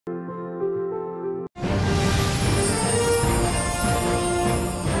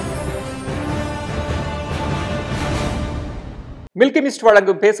Milky mist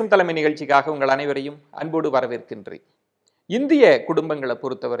வழங்கும் பேசும் தலைமை நிகழ்ச்சிக்காக உங்கள் அனைவரையும் அன்போடு வரவேற்கின்றேன். இந்திய குடும்பங்களை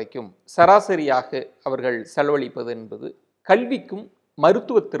பொறுத்த வரைக்கும் சராசரியாக அவர்கள் செலவழிப்பது என்பது கல்விக்கும்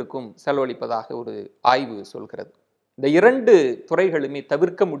மருத்துவத்திற்கும் செலவழிப்பதாக ஒரு ஆய்வு சொல்கிறது. இந்த இரண்டு துறைகளுமே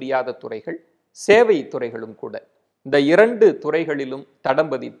தவிர்க்க முடியாத துறைகள், சேவை துறைகளும் கூட. இந்த இரண்டு துறைகளிலும்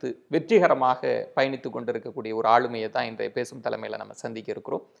தடம் பதித்து வெற்றிகரமாக பயணித்து கொண்டிருக்கக்கூடிய ஒரு ஆளுமையை தான் இன்றைய பேசும் தலைமையில நம்ம சந்திக்க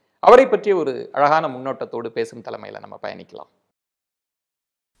இருக்கிறோம். அவரை பற்றிய ஒரு அழகான முன்னோட்டத்தோடு பேசும் தலைமையில நம்ம பயணிக்கலாம்.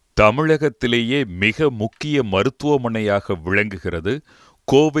 தமிழகத்திலேயே மிக முக்கிய மருத்துவமனையாக விளங்குகிறது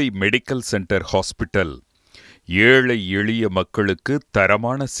கோவை மெடிக்கல் சென்டர் ஹாஸ்பிட்டல். ஏழை எளிய மக்களுக்கு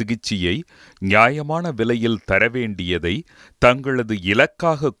தரமான சிகிச்சையை நியாயமான விலையில் தரவேண்டியதை தங்களது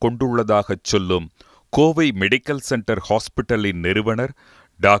இலக்காக கொண்டுள்ளதாகச் சொல்லும் கோவை மெடிக்கல் சென்டர் ஹாஸ்பிட்டலின் நிறுவனர்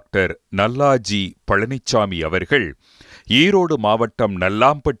டாக்டர் நல்லாஜி பழனிசாமி அவர்கள் ஈரோடு மாவட்டம்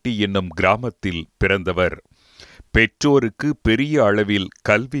நல்லாம்பட்டி என்னும் கிராமத்தில் பிறந்தவர். பெற்றோருக்கு பெரிய அளவில்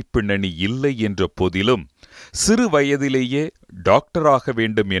கல்வி பின்னணி இல்லை என்ற போதிலும் சிறு வயதிலேயே டாக்டராக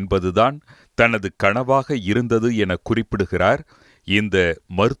வேண்டும் என்பதுதான் தனது கனவாக இருந்தது என குறிப்பிடுகிறார் இந்த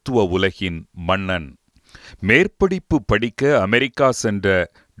மருத்துவ உலகின் மன்னன். மேற்படிப்பு படிக்க அமெரிக்கா சென்ற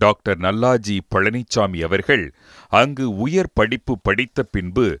டாக்டர் நல்லாஜி பழனிசாமி அவர்கள் அங்கு உயர் படிப்பு படித்த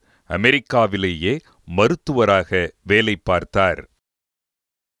பின்பு அமெரிக்காவிலேயே மருத்துவராக வேலை பார்த்தார்.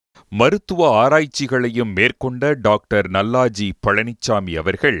 மருத்துவ ஆராய்ச்சிகளையும் மேற்கொண்ட டாக்டர் நல்லாஜி பழனிசாமி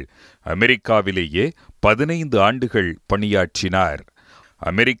அவர்கள் அமெரிக்காவிலேயே 15 ஆண்டுகள் பணியாற்றினார்.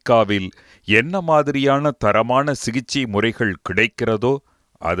 அமெரிக்காவில் என்ன மாதிரியான தரமான சிகிச்சை முறைகள் கிடைக்கிறதோ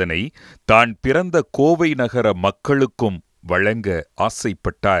அதனை தான் பிறந்த கோவை நகர மக்களுக்கும் வழங்க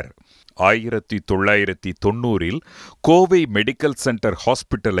ஆசைப்பட்டார். 1990 கோவை மெடிக்கல் சென்டர்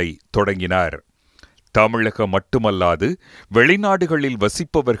ஹாஸ்பிட்டலை தொடங்கினார். தமிழகம் மட்டுமல்லாது வெளிநாடுகளில்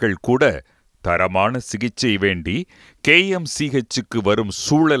வசிப்பவர்கள் கூட தரமான சிகிச்சை வேண்டி KMCHக்கு வரும்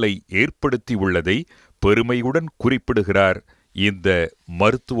சூழலை ஏற்படுத்தியுள்ளதை பெருமையுடன் குறிப்பிடுகிறார் இந்த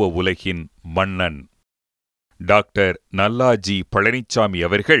மருத்துவ உலகின் மன்னன். டாக்டர் நல்லாஜி பழனிசாமி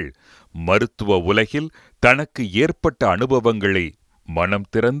அவர்கள் மருத்துவ உலகில் தனக்கு ஏற்பட்ட அனுபவங்களை மனம்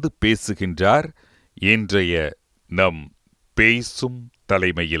திறந்து பேசுகின்றார் இன்றைய நம் பேசும்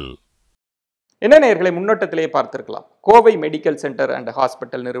தலைமையில். என்ன நேயர்களை, முன்னோட்டத்திலே பார்த்திருக்கலாம். Kovai medical centre and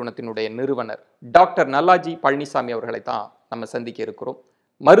hospital நிறுவனத்தினுடைய நிறுவனர் டாக்டர் நல்லாஜி பழனிசாமி அவர்களை தான் நம்ம சந்திக்க இருக்கிறோம்.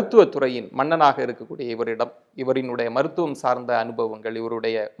 மருத்துவத்துறையின் மன்னனாக இருக்கக்கூடிய இவரிடம் இவரினுடைய மருத்துவம் சார்ந்த அனுபவங்கள்,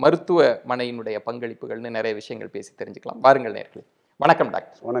 இவருடைய மருத்துவமனையினுடைய பங்களிப்புகள்னு நிறைய விஷயங்கள் பேசி தெரிஞ்சுக்கலாம். வாருங்கள் நேயர்களே. வணக்கம்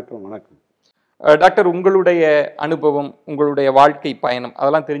டாக்டர். வணக்கம். வணக்கம் டாக்டர், உங்களுடைய அனுபவம், உங்களுடைய வாழ்க்கை பயணம்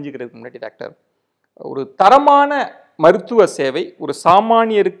அதெல்லாம் தெரிஞ்சுக்கிறதுக்கு முன்னாடி டாக்டர், ஒரு தரமான மருத்துவ சேவை ஒரு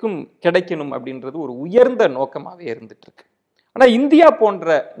சாமானியருக்கும் கிடைக்கணும் அப்படின்றது ஒரு உயர்ந்த நோக்கமாகவே இருந்துட்டு இருக்கு. ஆனால் இந்தியா போன்ற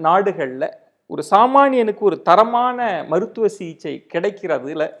நாடுகளில் ஒரு சாமானியனுக்கு ஒரு தரமான மருத்துவ சிகிச்சை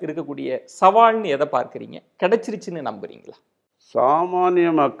கிடைக்கிறதுல இருக்கக்கூடிய சவால்னு எதை பார்க்குறீங்க? கிடைச்சிருச்சுன்னு நம்புறீங்களா? சாமானிய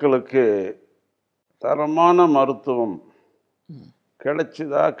மக்களுக்கு தரமான மருத்துவம்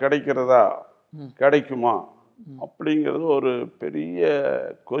கிடைக்கிறதா, கிடைக்குமா அப்படிங்கிறது ஒரு பெரிய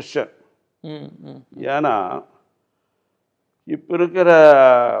கொஸ்டின். ஏன்னா இப்போ இருக்கிற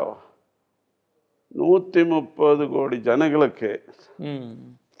 130 கோடி ஜனங்களுக்கு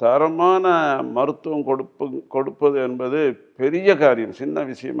தரமான மருத்துவம் கொடுப்பது என்பது பெரிய காரியம், சின்ன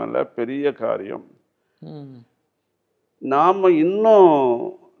விஷயம் அல்ல, பெரிய காரியம். நாம் இன்னும்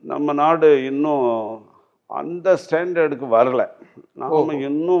நம்ம நாடு இன்னும் அந்த ஸ்டாண்டர்டுக்கு வரல. நாம்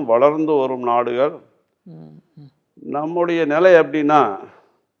இன்னும் வளர்ந்து வரும் நாடுகள். நம்முடைய நிலை எப்படின்னா,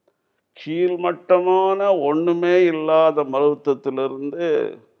 கீழ்மட்டமான ஒன்றுமே இல்லாத மருத்துவத்திலிருந்து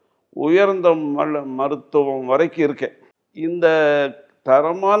உயர்ந்த மருத்துவம் வரைக்கும் இருக்கேன். இந்த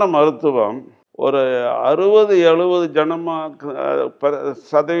தரமான மருத்துவம் ஒரு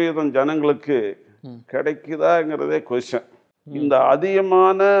 60-70% ஜனங்களுக்கு கிடைக்குதாங்கிறதே கொஸ்டின். இந்த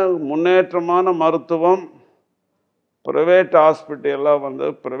அதிகமான முன்னேற்றமான மருத்துவம் பிரைவேட் ஹாஸ்பிட்டல்லாம்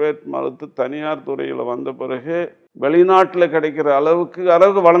பிரைவேட் தனியார் துறையில் வந்த பிறகு வெளிநாட்டில் கிடைக்கிற அளவுக்கு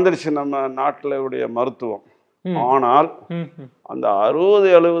வளர்ந்துருச்சு நம்ம நாட்டில் உடைய மருத்துவம். ஆனால் அந்த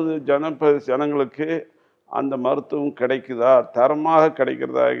 60-70 ஜனங்களுக்கு அந்த மருத்துவம் கிடைக்குதா, தரமாக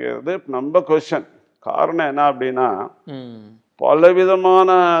கிடைக்கிறதாங்கிறது நம்ம கொஸ்டின். காரணம் என்ன அப்படின்னா, பலவிதமான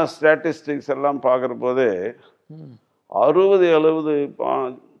ஸ்டாட்டிஸ்டிக்ஸ் எல்லாம் பார்க்குற போது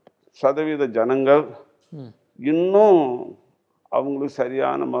 60-70% ஜனங்கள் இன்னும் அவங்களுக்கு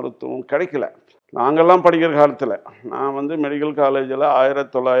சரியான மருத்துவம் கிடைக்கல. நாங்கள்லாம் படிக்கிற காலத்தில், நான் மெடிக்கல் காலேஜில்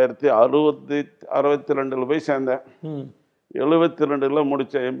 1962 போய் சேர்ந்தேன். 72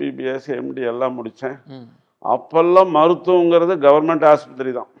 முடித்தேன். MBBS MD எல்லாம் முடித்தேன். அப்பெல்லாம் மருத்துவங்கிறது கவர்மெண்ட்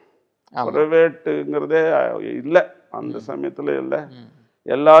ஆஸ்பத்திரி தான், ப்ரைவேட்டுங்கிறதே இல்லை. அந்த சமயத்தில் இல்லை.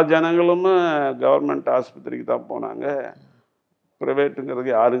 எல்லா ஜனங்களும் கவர்மெண்ட் ஆஸ்பத்திரிக்கு தான் போனாங்க. ப்ரைவேட்டுங்கிறது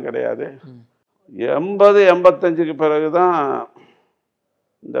யாரும் கிடையாது. 80-85க்கு பிறகு தான்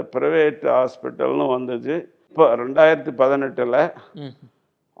இந்த ப்ரைவேட் ஹாஸ்பிட்டல்னு வந்துச்சு. இப்போ 2018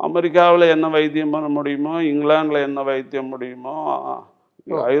 அமெரிக்காவில் என்ன வைத்தியம் பண்ண முடியுமோ, இங்கிலாண்டில் என்ன வைத்தியம் முடியுமோ,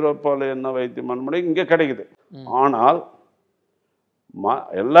 ஐரோப்பாவில் என்ன வைத்தியம் பண்ண முடியும் இங்கே கிடைக்குது. ஆனால்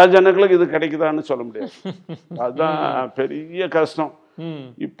எல்லா ஜனங்களுக்கும் இது கிடைக்குதான்னு சொல்ல முடியாது. அதுதான் பெரிய கஷ்டம்.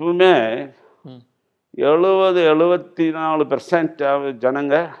 இப்பவுமே 70-74%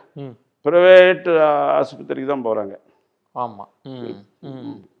 ஜனங்க பிரைவேட் ஆஸ்பத்திரிக்கு தான் போகிறாங்க. ஆமாம்.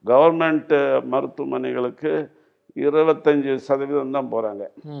 கவர்மெண்ட் மருத்துவமனைகளுக்கு 25% தான் போகிறாங்க.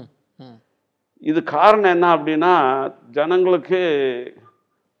 இது காரணம் என்ன அப்படின்னா, ஜனங்களுக்கு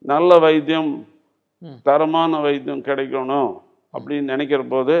நல்ல வைத்தியம், தரமான வைத்தியம் கிடைக்கணும் அப்படின்னு நினைக்கிற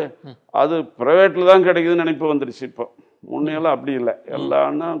போது அது ப்ரைவேட்டில் தான் கிடைக்குதுன்னு நினைப்பு வந்துடுச்சு. இப்போ முன்னையெல்லாம் அப்படி இல்லை,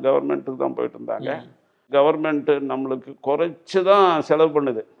 எல்லாம்னா கவர்மெண்ட்டுக்கு தான் போயிட்டு இருந்தாங்க. கவர்மெண்ட்டு நம்மளுக்கு குறைச்சி தான் செலவு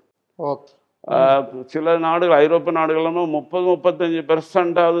பண்ணுது. சில நாடுகள், ஐரோப்பிய நாடுகள்லாம்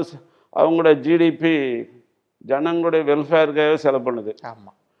 30-35% அவங்களோட ஜிடிபி ஜனங்களுடைய வெல்ஃபேருக்காக செலவு பண்ணுது.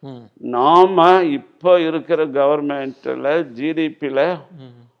 நாம் இப்போ இருக்கிற கவர்மெண்ட்டில் ஜிடிபியில்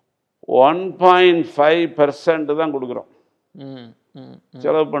 1.5% தான் கொடுக்குறோம்,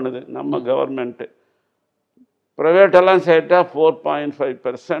 செலவு பண்ணுது நம்ம கவர்மெண்ட்டு. ப்ரைவேட்டெல்லாம் சேர்த்தா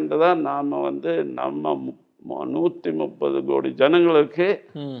 4.5% தான். நாம் வந்து நம்ம 130 கோடி ஜனங்களுக்கு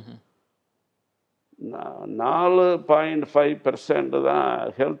 4.5% தான்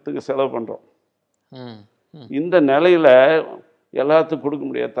ஹெல்த்துக்கு செலவு பண்ணுறோம். இந்த நிலையில் எல்லாத்துக்கும் கொடுக்க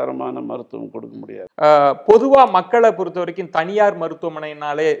முடியாது, தரமான மருத்துவம் கொடுக்க முடியாது. பொதுவாக மக்களை பொறுத்த வரைக்கும் தனியார்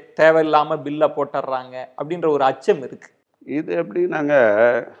மருத்துவமனைனாலே தேவையில்லாம பில்லை போட்டுடுறாங்க அப்படின்ற ஒரு அச்சம் இருக்கு. இது எப்படி,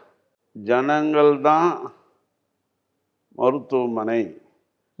 நாங்கள் ஜனங்கள் தான் மருத்துவமனை,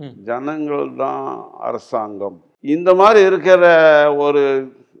 ஜனங்கள் தான் அரசாங்கம், இந்த மாதிரி இருக்கிற ஒரு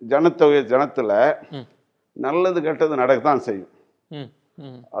ஜனத்தில் நல்லது கெட்டது நடக்கத்தான் செய்யும்.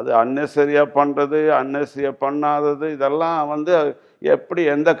 அது அன்னெசரியாக பண்ணுறது, அன்னெசரியாக பண்ணாதது, இதெல்லாம் வந்து எப்படி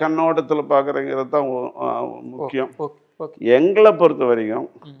எந்த கண்ணோட்டத்தில் பார்க்குறேங்கிறது தான் முக்கியம். எங்களை பொறுத்த வரைக்கும்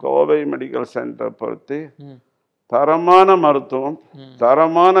கோவை மெடிக்கல் சென்டரை பொறுத்து தரமான மருத்துவம்,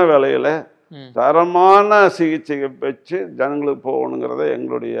 தரமான விலையில் தரமான சிகிச்சையை வச்சு ஜனங்களுக்கு போகணுங்கிறத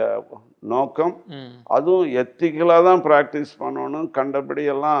எங்களுடைய நோக்கம். அதுவும் எத்திக்கலாக தான் ப்ராக்டிஸ் பண்ணணும்,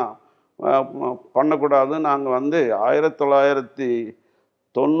 கண்டபடியெல்லாம் பண்ணக்கூடாது. நாங்கள் வந்து 1990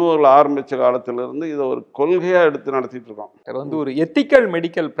 ஆரம்பித்த காலத்திலிருந்து இதை ஒரு கொள்கையாக எடுத்து நடத்திட்டு இருக்கோம். அது வந்து ஒரு எத்திக்கல்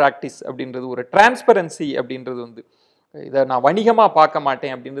மெடிக்கல் ப்ராக்டிஸ் அப்படின்றது, ஒரு டிரான்ஸ்பரன்சி அப்படின்றது வந்து இதை நான் வணிகமாக பார்க்க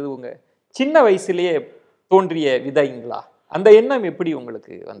மாட்டேன் அப்படின்றது உங்கள் சின்ன வயசுலேயே தோன்றிய விதைங்களா? அந்த எண்ணம் எப்படி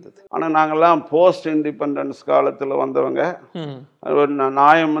உங்களுக்கு வந்தது? ஆனால் நாங்கள்லாம் போஸ்ட் இண்டிபெண்டன்ஸ் காலத்தில் வந்தவங்க.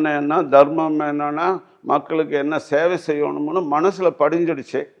 நியாயம்னு என்ன, தர்மம் என்னன்னா மக்களுக்கு என்ன சேவை செய்யணும்னு மனசில்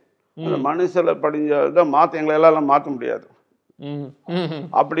படிஞ்சிடுச்சு. அந்த மனசில் படிஞ்சதான் எங்களை எல்லாம் மாற்ற முடியாது.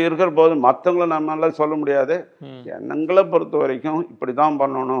 அப்படி இருக்கிற போது மற்றவங்கள நம்மளால சொல்ல முடியாது. எங்களை பொறுத்த வரைக்கும் இப்படி தான்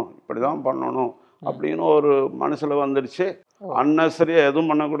பண்ணணும், இப்படி தான் பண்ணணும் அப்படின்னு ஒரு மனசில் வந்துடுச்சு. அன்னெசரியாக எதுவும்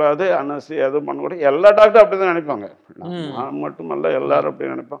பண்ணக்கூடாது, அன்னெசரியாக எதுவும் பண்ணக்கூடாது. எல்லா டாக்டரும் அப்படி தான் நினைப்பாங்க, நான் மட்டுமல்ல, எல்லாரும்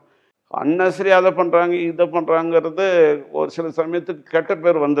அப்படி நினைப்பாங்க. அன்னெசரியாக அதை பண்ணுறாங்க, இதை பண்ணுறாங்கிறது ஒரு சில சமயத்துக்கு கெட்ட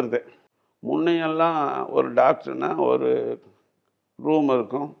பேர் வந்துடுது. முன்னையெல்லாம் ஒரு டாக்டர்னா ஒரு ரூம்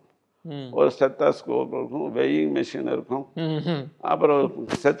இருக்கும், ஒரு ஸ்டெத்தாஸ்கோப் இருக்கும், வெயிங் மிஷின் இருக்கும், அப்புறம்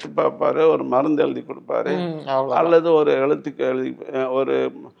செத்து பார்ப்பாரு, ஒரு மருந்து எழுதி கொடுப்பாரு, அல்லது ஒரு எழுத்துக்கு எழுதி ஒரு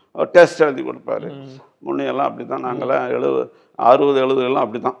டெஸ்ட் எழுதி கொடுப்பாரு. முன்னையெல்லாம் அப்படி தான், நாங்கள்லாம் 60-70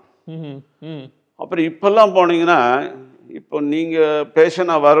 அப்படி தான். அப்புறம் இப்போல்லாம் போனீங்கன்னா, இப்போ நீங்கள்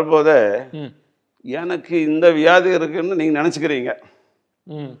பேஷண்டாக வரும்போதே எனக்கு இந்த வியாதி இருக்குன்னு நீங்கள் நினச்சிக்கிறீங்க,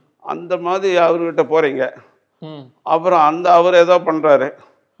 அந்த மாதிரி அவர்கிட்ட போகிறீங்க. அப்புறம் அவர் ஏதோ பண்ணுறாரு,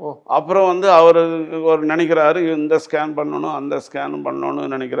 அப்புறம் வந்து அவர் ஒரு நினைக்கிறாரு இந்த ஸ்கேன் பண்ணணும், அந்த ஸ்கேன் பண்ணணும்னு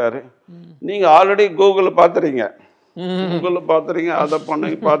நினைக்கிறாரு. நீங்கள் ஆல்ரெடி கூகுளில் பார்த்துறீங்க, அதை பண்ணி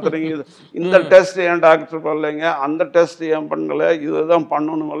பார்த்துறீங்க. இந்த டெஸ்ட் ஏன் டாக்டர் பண்ணலைங்க, அந்த டெஸ்ட் ஏன் பண்ணலை, இதுதான்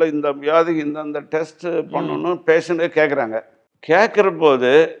பண்ணணும்ல, இந்த வியாதிக்கு இந்த டெஸ்ட் பண்ணணும் பேஷண்ட்டே கேட்குறாங்க. கேட்குற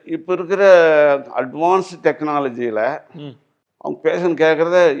போது இப்போ இருக்கிற அட்வான்ஸ் டெக்னாலஜியில் அவங்க பேஷண்ட்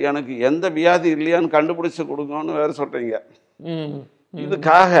கேட்குறத எனக்கு எந்த வியாதி இல்லையான்னு கண்டுபிடிச்சி கொடுக்கணும்னு வேறு சொல்கிறீங்க.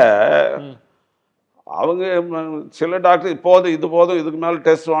 இதுக்காக அவங்க சில டாக்டர் போதும், இது போதும், இதுக்கு மேலே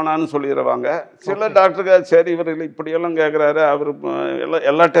டெஸ்ட் வேணான்னு சொல்லிடுவாங்க. சில டாக்டருக்கு சரி இவர் இப்படியெல்லாம் கேட்குறாரு, அவர்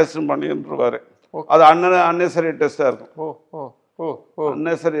எல்லா டெஸ்ட்டும் பண்ணிட்டுருவார். அது அன்னெசரி டெஸ்ட்டாக இருக்கும்,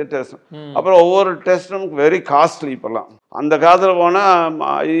 அன்னெசரி டெஸ்ட். அப்புறம் ஒவ்வொரு டெஸ்ட்டும் வெரி காஸ்ட்லி. இப்போல்லாம் அந்த காலத்தில் போனால்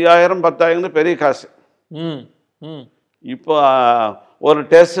 5000-10,000 பெரிய காசு. இப்போ ஒரு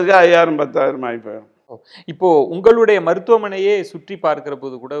டெஸ்ட்டுக்கு 5000 10,000 ஆகி போயிடும். இப்போ உங்களுடைய மருத்துவமனையே சுற்றி பார்க்கிற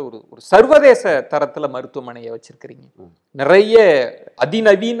போது கூட ஒரு ஒரு சர்வதேச தரத்துல மருத்துவமனையை வச்சிருக்கிறீங்க. நிறைய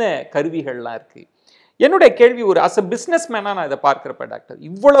அதிநவீன கருவிகள்லாம் இருக்கு. என்னுடைய கேள்வி ஒரு அஸ் அ பிஸ்னஸ் மேனா நான் இதை பார்க்கிறப்ப டாக்டர்,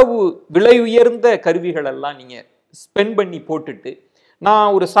 இவ்வளவு விலை உயர்ந்த கருவிகள் எல்லாம் நீங்க ஸ்பெண்ட் பண்ணி போட்டுட்டு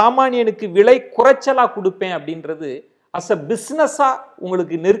நான் ஒரு சாமானியனுக்கு விலை குறைச்சலா கொடுப்பேன் அப்படின்றது அஸ் அ பிஸ்னஸா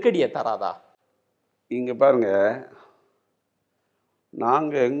உங்களுக்கு நெருக்கடியை தராதா? இங்க பாருங்க,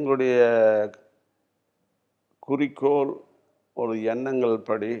 நாங்க எங்களுடைய குறிக்கோள் ஒரு எண்ணங்கள்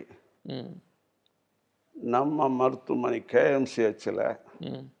படி நம்ம மருத்துவமனை KMCHல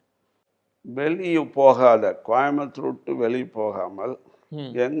வெளியே போகாத, கோயம்புத்தூர் விட்டு வெளியே போகாமல்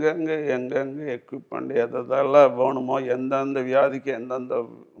எங்கெங்க எக்யூப்மெண்ட் எதெல்லாம் வேணுமோ, எந்தெந்த வியாதிக்கு எந்தெந்த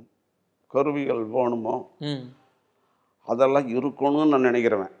கருவிகள் வேணுமோ அதெல்லாம் இருக்கணும்னு நான்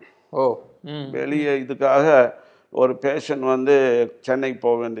நினைக்கிறேன். வெளியே இதுக்காக ஒரு பேஷண்ட் வந்து சென்னைக்கு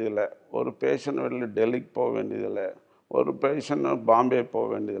போக வேண்டியதில்லை, ஒரு பேஷண்ட் வெளியே டெல்லிக்கு போக வேண்டியதில்லை, ஒரு பேஷண்ட் பாம்பே போக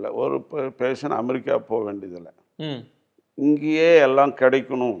வேண்டியதில்லை, ஒரு பேஷண்ட் அமெரிக்கா போக வேண்டியதில்லை. இங்கேயே எல்லாம்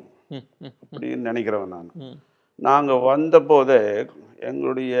கிடைக்கணும் அப்படின்னு நினைக்கிறவன் நான். நாங்கள் வந்தபோதே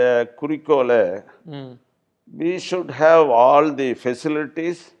எங்களுடைய குறிக்கோளை we should have all the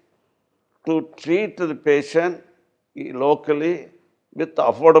facilities to treat the patient locally with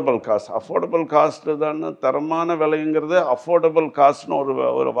affordable cost. affordable cost தான் தரமான விலைங்கிறது. affordable costனு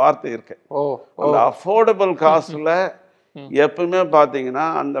ஒரு வார்த்தை இருக்கு. அந்த affordable costல எப்பவுமே பார்த்தீங்கன்னா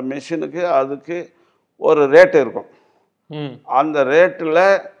அந்த மெஷினுக்கு அதுக்கு ஒரு ரேட் இருக்கும். அந்த ரேட்டில்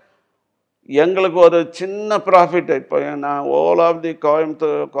எங்களுக்கு ஒரு சின்ன ப்ராஃபிட். இப்போ நான் ஓல் ஆஃப் தி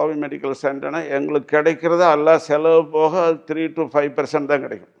கோவை மெடிக்கல் சென்டர்னா எங்களுக்கு கிடைக்கிறது எல்லாம் செலவு போக 3 to 5% தான்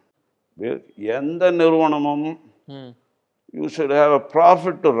கிடைக்கும். எந்த நிறுவனமும் you should have a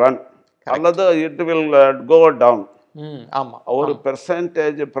profit to run, அல்லது இட் வில் கோ டவுன். ஒரு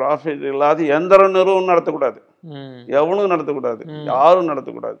பெர்சன்டேஜ் ப்ராஃபிட் இல்லாத எந்த நிறுவனம் நடத்தக்கூடாது, எவனும் நடத்தக்கூடாது, யாரும்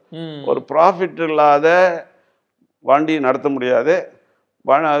நடத்தக்கூடாது. ஒரு ப்ராஃபிட் இல்லாத வண்டி நடத்த முடியாது,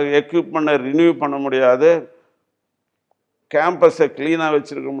 எக்யூப்மெண்ட்டை ரினியூ பண்ண முடியாது, கேம்பஸை க்ளீனாக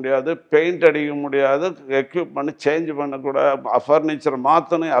வச்சுருக்க முடியாது, பெயிண்ட் அடிக்க முடியாது, எக்யூப்மெண்ட் சேஞ்ச் பண்ணக்கூடாது, ஃபர்னிச்சர்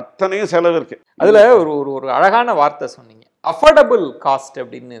மாற்றணும், அத்தனையும் செலவு இருக்கு. அதில் ஒரு அழகான வார்த்தை சொன்னீங்க, அஃபோர்டபுள் காஸ்ட்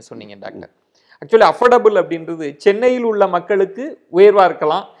அப்படின்னு சொன்னீங்க டாக்டர். ஆக்சுவலி அஃபோர்டபுள் அப்படின்றது சென்னையில் உள்ள மக்களுக்கு உயர்வாக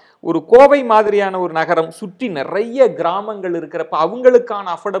இருக்கலாம். ஒரு கோவை மாதிரியான ஒரு நகரம் சுற்றி நிறைய கிராமங்கள் இருக்கிறப்ப அவங்களுக்கான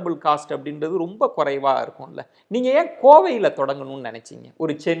அஃபோர்டபுள் காஸ்ட் அப்படின்றது ரொம்ப குறைவாக இருக்கும்ல. நீங்கள் ஏன் கோவையில் தொடங்கணும்னு நினைச்சீங்க,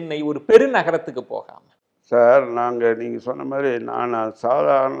 ஒரு சென்னை ஒரு பெருநகரத்துக்கு போகாமல்? சார், நீங்கள் சொன்ன மாதிரி நான்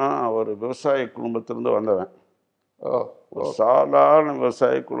சாதாரண ஒரு விவசாய குடும்பத்திலேருந்து வந்தவன். ஒரு சாதாரண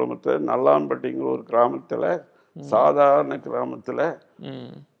விவசாய குடும்பத்தில் நல்லாம்பட்டிங்கிற ஒரு கிராமத்தில், சாதாரண கிராமத்தில்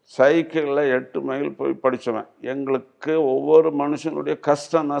சைக்கிளில் 8 மைல் போய் படித்தவன். எங்களுக்கு ஒவ்வொரு மனுஷனுடைய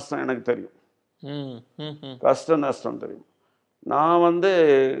கஷ்ட நஷ்டம் எனக்கு தெரியும், கஷ்ட நஷ்டம் தெரியும். நான் வந்து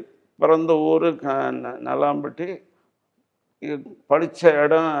பிறந்த ஊர் நல்லாம்பட்டி, படித்த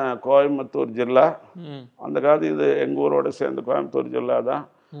இடம் கோயம்புத்தூர் ஜில்லா. அந்த காலத்து இது எங்கள் ஊரோட சேர்ந்து கோயம்புத்தூர் ஜில்லா தான்.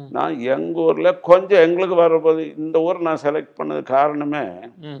 நான் எங்கள் ஊரில் கொஞ்சம் எங்களுக்கு வரப்போது இந்த ஊர் நான் செலக்ட் பண்ணது காரணமே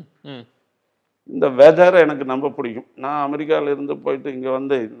இந்த வெதர் எனக்கு ரொம்ப பிடிக்கும். நான் அமெரிக்காவில் இருந்து போயிட்டு இங்கே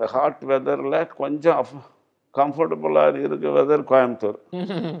வந்து இந்த ஹாட் வெதரில் கொஞ்சம் கம்ஃபர்டபுளாக இருக்க வெதர் கோயம்புத்தூர்.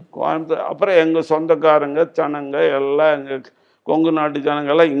 அப்புறம் எங்கள் சொந்தக்காரங்க ஜனங்க எல்லாம் எங்கள் கொங்கு நாட்டு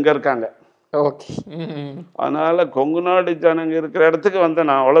ஜனங்கள்லாம் இங்கே இருக்காங்க. அதனால கொங்கு நாடு ஜனங்க இருக்கிற இடத்துக்கு வந்து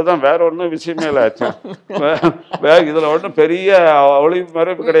நான் அவ்வளோதான், வேற ஒன்றும் விஷயமே இல்லை. இதில் ஒன்றும் பெரிய ஒளிவு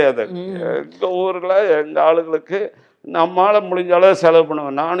மறைப்பு கிடையாது. எங்கள் ஊரில் எங்கள் ஆளுகளுக்கு நம்மளால முடிஞ்ச அளவு செலவு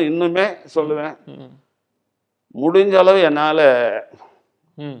பண்ணுவேன். நான் இன்னுமே சொல்லுவேன், முடிஞ்ச அளவு என்னால்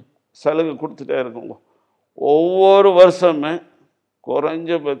சலுகை கொடுத்துட்டே இருக்கும். ஒவ்வொரு வருஷமே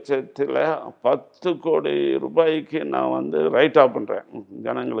குறைஞ்சபட்சத்தில் 10 கோடி ரூபாய்க்கு நான் வந்து ரைட் ஆஃப் பண்ணுறேன்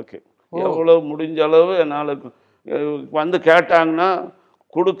ஜனங்களுக்கு. எவ்வளோ முடிஞ்ச அளவு என்னால் வந்து கேட்டாங்கன்னா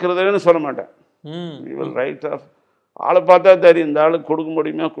கொடுக்குறதுன்னு சொல்ல மாட்டேன். இவள் ரைட் ஆஃப் ஆளை பார்த்தா தெரியும் இந்த ஆளுக்கு கொடுக்க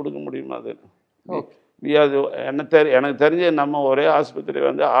முடியுமா அது. அது எனக்கு தெரிஞ்ச நம்ம ஒரே ஆஸ்பத்திரி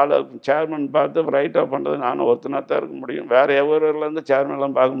வந்து ஆளை சேர்மன் பார்த்து ரைட் ஆஃப் பண்ணுறது நானும் ஒருத்தனா தான் இருக்க முடியும். வேறு எவரிலேருந்து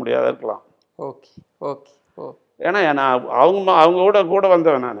சேர்மன்லாம் பார்க்க முடியாத இருக்கலாம். ஏன்னா அவங்க கூட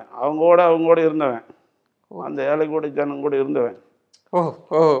வந்தவன், நான் அவங்க கூட இருந்தவன், அந்த ஏழை கூட ஜனம் கூட இருந்தவன்.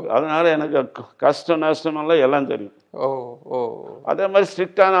 அதனால எனக்கு கஷ்ட நஷ்டமெல்லாம் எல்லாம் தெரியும். அதே மாதிரி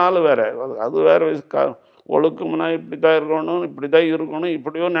ஸ்ட்ரிக்டான ஆள் வேற, அது வேற. ஒழுக்கம்னா இப்படிதான் இருக்கணும்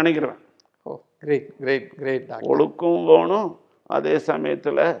இப்படியோ நினைக்கிறேன். ஒழுக்கம் வேணும், அதே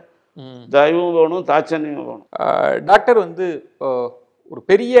சமயத்தில் தயவும் வேணும், தாட்சணியம் வேணும். டாக்டர் வந்து ஒரு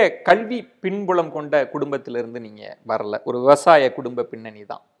பெரிய கல்வி பின்புலம் கொண்ட குடும்பத்திலிருந்து நீங்க வரல, ஒரு விவசாய குடும்ப பின்னணி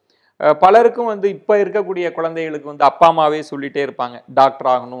தான். பலருக்கும் வந்து இப்ப இருக்கக்கூடிய குழந்தைகளுக்கு வந்து அப்பா அம்மாவே சொல்லிட்டே இருப்பாங்க, டாக்டர்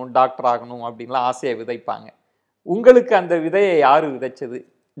ஆகணும் டாக்டர் ஆகணும் அப்படின்லாம் ஆசையை விதைப்பாங்க. உங்களுக்கு அந்த விதையை யாரு விதைச்சது?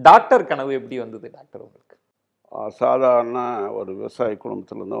 டாக்டர் கனவு எப்படி வந்தது டாக்டர் உங்களுக்கு? சாதாரண ஒரு விவசாய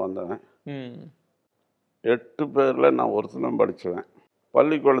குடும்பத்திலேருந்து வந்தவன். 8 பேரில் நான் ஒருத்தனும் படிச்சுவேன்.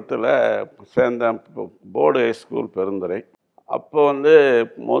 பள்ளிக்கூடத்தில் சேர்ந்தேன், போர்டு ஹை ஸ்கூல் பெருந்துறை. அப்போ வந்து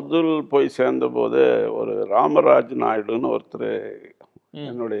முதல் போய் சேர்ந்தபோது ஒரு ராமராஜ் நாயுடுன்னு ஒருத்தர்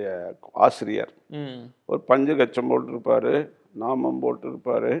என்னுடைய ஆசிரியர். ஒரு பஞ்சு கச்சம் போட்டிருப்பாரு, நாமம்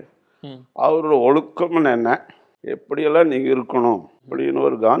போட்டிருப்பாரு. அவரோட ஒழுக்கம் என்ன, எப்படியெல்லாம் நீங்கள் இருக்கணும் அப்படின்னு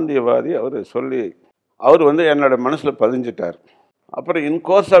ஒரு காந்தியவாதி அவர் சொல்லி அவர் வந்து என்னோட மனசில் பதிஞ்சிட்டார். அப்புறம்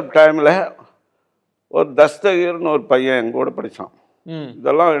இன்கோர்ஸ் ஆஃப் டைமில் ஒரு தஸ்தகீர்னு ஒரு பையன் எங்க கூட படித்தான்.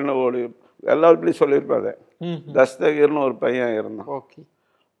 இதெல்லாம் என்ன ஒரு எல்லாத்துலேயும் சொல்லியிருப்பாரு. தஸ்தகீர்னு ஒரு பையன் இருந்தான்.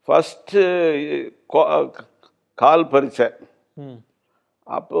 ஃபஸ்ட்டு கால் பரீட்சை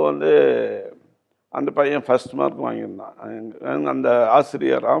அப்போ வந்து அந்த பையன் ஃபஸ்ட் மார்க் வாங்கியிருந்தான். அந்த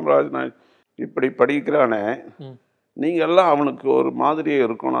ஆசிரியர் ராமராஜ் நாயுடு, இப்படி படிக்கிறானே நீங்கள் எல்லாம் அவனுக்கு ஒரு மாதிரியே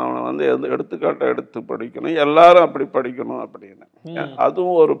இருக்கணும், அவனை வந்து எடுத்துக்காட்டை எடுத்து படிக்கணும், எல்லாரும் அப்படி படிக்கணும் அப்படின்னு.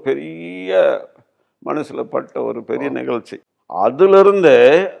 அதுவும் ஒரு பெரிய மனசில் பட்ட ஒரு பெரிய நிகழ்ச்சி. அதிலிருந்து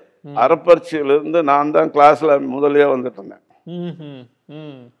அறப்பரிச்சையிலிருந்து நான் தான் கிளாஸில் முதலே வந்துட்டு இருந்தேன்.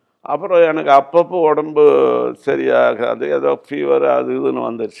 அப்புறம் எனக்கு அப்பப்போ உடம்பு சரியாகாது, ஏதோ ஃபீவர் அது இதுன்னு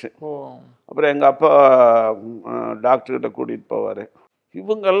வந்துடுச்சு. அப்புறம் எங்கள் அப்பா டாக்டர்கிட்ட கூட்டிகிட்டு போவார்.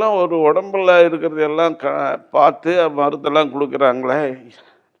 இவங்கெல்லாம் ஒரு உடம்புல இருக்கிறது எல்லாம் பார்த்து மருந்தெல்லாம் கொடுக்குறாங்களே,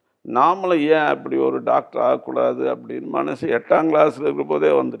 நாமளும் ஏன் அப்படி ஒரு டாக்டர் ஆகக்கூடாது அப்படின்னு மனசு 8ஆம் கிளாஸில் இருக்கிற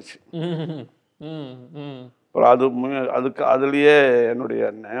போதே வந்துடுச்சு. அப்புறம் அதுலேயே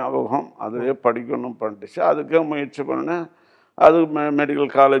என்னுடைய ஞாபகம் அதுலேயே படிக்கணும் பண்ணிடுச்சு. அதுக்கே முயற்சி பண்ணேன். அது மெடிக்கல்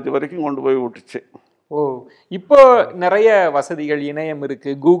காலேஜ் வரைக்கும் கொண்டு போய் விட்டுச்சு. இப்போ நிறைய வசதிகள், இணையம்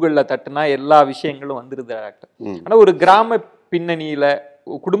இருக்கு, கூகுளில் தட்டுனா எல்லா விஷயங்களும் வந்துருது டாக்டர். ஆனால் ஒரு கிராம பின்னணியில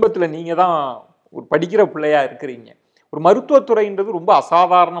குடும்பத்துல நீங்க தான் ஒரு படிக்கிற பிள்ளையா இருக்கிறீங்க. ஒரு மருத்துவத்துறைன்றது ரொம்ப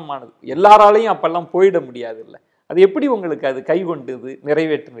அசாதாரணமானது, எல்லாராலையும் அப்பெல்லாம் போயிட முடியாது இல்லை. அது எப்படி உங்களுக்கு அது கை கொண்டது,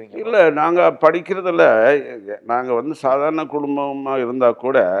 நிறைவேற்றுவீங்க? இல்லை, நாங்கள் படிக்கிறதுல நாங்கள் வந்து சாதாரண குடும்பமாக இருந்தால்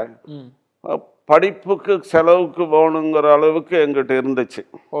கூட படிப்புக்கு செலவுக்கு போகணுங்கிற அளவுக்கு எங்கிட்ட இருந்துச்சு.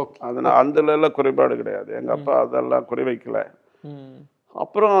 அதனால் அதுலெல்லாம் குறைபாடு கிடையாது. எங்கள் அப்பா அதெல்லாம் குறை வைக்கல.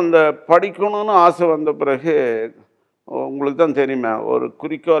 அப்புறம் அந்த படிக்கணும்னு ஆசை வந்த பிறகு உங்களுக்கு தான் தெரியுமே, ஒரு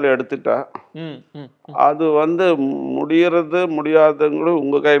குறிக்கோள் எடுத்துட்டா அது வந்து முடியறது முடியாதுங்கிறது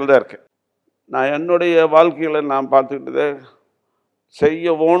உங்கள் கையில் தான் இருக்கு. நான் என்னுடைய வாழ்க்கையில் நான் பார்த்துக்கிட்டது,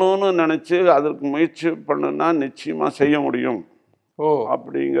 செய்ய வேணும்னு நினச்சி அதற்கு முயற்சி பண்ணுன்னா நிச்சயமாக செய்ய முடியும்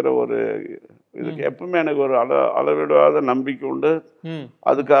அப்படிங்கிற ஒரு இதுக்கு எப்பவுமே எனக்கு ஒரு அளவிடாத நம்பிக்கை உண்டு.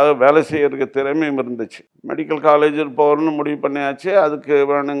 அதுக்காக வேலை செய்யறதுக்கு திறமையும் இருந்துச்சு. மெடிக்கல் காலேஜில் போகணும்னு முடிவு பண்ணியாச்சு. அதுக்கு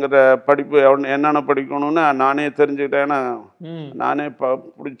வேணுங்கிற படிப்பு என்னென்ன படிக்கணும்னு நானே தெரிஞ்சுக்கிட்டேன்னா, நானே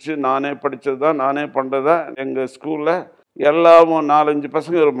பிடிச்சி நானே படித்தது தான், நானே பண்ணுறது தான். எங்கள் ஸ்கூலில் எல்லாம் 4-5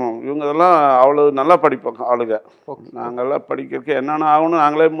 பசங்க இருப்போம். இவங்கெல்லாம் அவ்வளோ நல்லா படிப்போம் ஆளுங்க. நாங்கள்லாம் படிக்கிறதுக்கு என்னென்ன ஆகணும்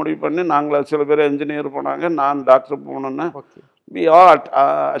நாங்களே முடிவு பண்ணி, நாங்களே சில பேர் என்ஜினியர் போனாங்க, நான் டாக்டர் போகணுன்னு. We all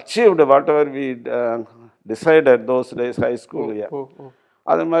achieved whatever we decided those days high school.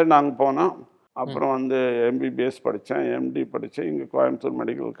 அது மாதிரி நாங்கள் போனோம். அப்புறம் வந்து எம்பிபிஎஸ் படித்தேன், எம்டி படித்தேன். இங்கே கோயம்புத்தூர்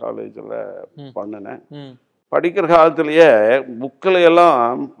மெடிக்கல் காலேஜில் பண்ணினேன். படிக்கிற காலத்துலேயே புக்கில்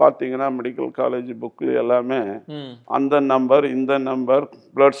எல்லாம் பார்த்தீங்கன்னா, மெடிக்கல் காலேஜ் புக்கில் எல்லாமே அந்த நம்பர் இந்த number,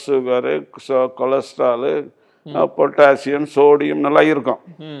 blood sugar, cholesterol, potassium, sodium நல்லா இருக்கும்.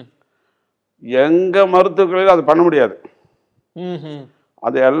 எங்கள் மருத்துவர்களில் அது பண்ண முடியாது.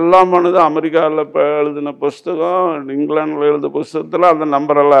 அது எல்லாம் பண்ணுது அமெரிக்காவில் எழுதின புஸ்தகம், இங்கிலாண்டில் எழுத புஸ்தகத்தில் அந்த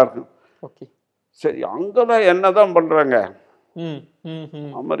நம்பரெல்லாம் இருக்கும். சரி, அங்கே தான் என்ன தான் பண்ணுறாங்க,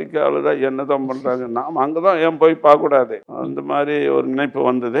 அமெரிக்காவில் தான் என்ன தான் பண்ணுறாங்க, நாம் அங்கே தான் ஏன் போய் பார்க்கக்கூடாது, அந்த மாதிரி ஒரு நினைப்பு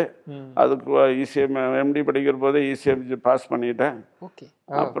வந்தது. அதுக்கு இசிஎம் எம்டி படிக்கிற போதே இசிஎம் பாஸ் பண்ணிட்டேன்.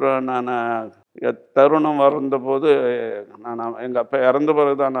 அப்புறம் நான் தருணம் வந்தபோது நான் எங்கள் அப்பா இறந்த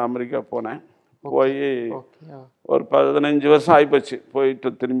பிறகு தான் நான் அமெரிக்கா போனேன். போய் ஒரு 15 வருஷம் ஆகிப்போச்சு போயிட்டு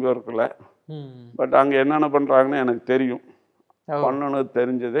திரும்பி வரக்குள்ள. பட் அங்கே என்னென்ன பண்ணுறாங்கன்னு எனக்கு தெரியும், பண்ணணும்னு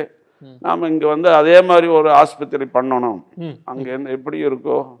தெரிஞ்சது. நாம் இங்கே வந்து அதே மாதிரி ஒரு ஆஸ்பத்திரி பண்ணணும், அங்கே என்ன எப்படி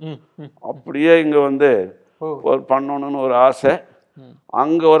இருக்கோ அப்படியே இங்கே வந்து ஒரு பண்ணணும்னு ஒரு ஆசை.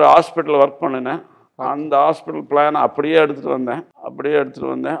 அங்கே ஒரு ஹாஸ்பிட்டல் ஒர்க் பண்ணினேன். அந்த ஹாஸ்பிட்டல் பிளானை அப்படியே எடுத்துகிட்டு வந்தேன்,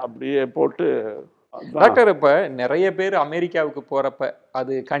 அப்படியே போட்டு. டாக்டர், இப்ப நிறைய பேர் அமெரிக்காவுக்கு போறப்ப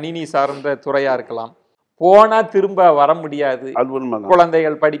அது கணினி சார்ந்த துறையா இருக்கலாம், போனா திரும்ப வர முடியாது,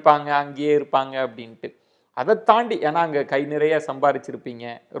 குழந்தைகள் படிப்பாங்க அங்கேயே இருப்பாங்க அப்படின்ட்டு. அதை தாண்டி ஏன்னா அங்கே கை நிறைய சம்பாரிச்சிருப்பீங்க,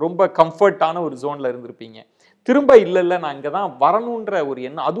 ரொம்ப கம்ஃபர்ட்டான ஒரு ஜோனில் இருந்திருப்பீங்க. திரும்ப இல்லை நான் இங்கே தான் வரணுன்ற ஒரு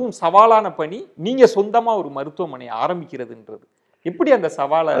எண்ணம், அதுவும் சவாலான பணி, நீங்கள் சொந்தமாக ஒரு மருத்துவமனையை ஆரம்பிக்கிறதுன்றது எப்படி அந்த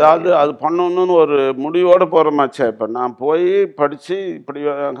சவாலை? அதாவது அது பண்ணணும்னு ஒரு முடிவோடு போகிறோமாச்சே. இப்போ நான் போய் படித்து இப்படி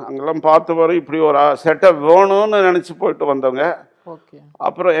அங்கெல்லாம் பார்த்து வர இப்படி ஒரு செட்டப் வேணும்னு நினச்சி போயிட்டு வந்தவங்க. ஓகே.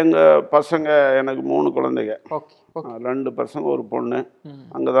 அப்புறம் எங்கள் பசங்க, எனக்கு 3 குழந்தைங்க, ஓகே. 2 பசங்க ஒரு பொண்ணு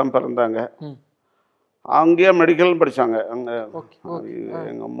அங்கே தான் பிறந்தாங்க. அங்கேயே மெடிக்கல் படித்தாங்க. அங்கே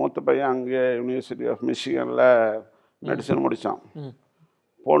எங்கள் மூத்த பையன் அங்கேயே யூனிவர்சிட்டி ஆஃப் மிஷிகனில் மெடிசன் முடித்தான்.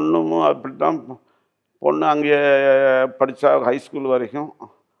 பொண்ணும் அப்படி தான். பொண்ணு அங்கேயே படித்தா ஹைஸ்கூல் வரைக்கும்.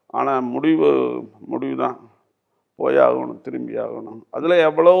 ஆனால் முடிவு தான், போய் ஆகணும், திரும்பி ஆகணும். அதில்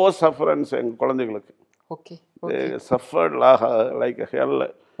எவ்வளவோ சஃபரன்ஸ் எங்கள் குழந்தைகளுக்கு. ஓகே. சஃபர்ட் லைக் ஹெல்.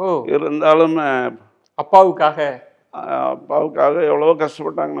 இருந்தாலும் அப்பாவுக்காக எவ்வளவோ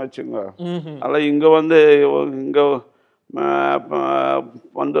கஷ்டப்பட்டாங்கன்னு வச்சுங்க. அதில் இங்கே வந்து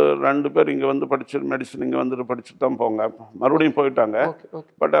 2 பேர் இங்கே வந்து படிச்சு மெடிசன் இங்கே வந்துட்டு படிச்சுட்டு தான் போங்க, மறுபடியும் போயிட்டாங்க.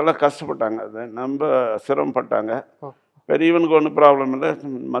 பட் எல்லாம் கஷ்டப்பட்டாங்க, அது ரொம்ப சிரமப்பட்டாங்க. பெரியவனுக்கு ஒன்றும் ப்ராப்ளம் இல்லை,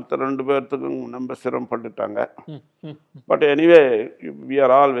 மற்ற 2 பேர்த்துக்கும் ரொம்ப சிரமப்பட்டுட்டாங்க. But anyway we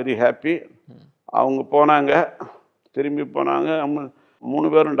are all very happy. அவங்க போனாங்க, திரும்பி போனாங்க. 3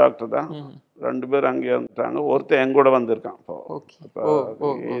 பேரும் டாக்டர் தான். 2 பேர் அங்கே இருந்துட்டாங்க. ஒருத்தன் எங்கூட வந்திருக்கான் இப்போ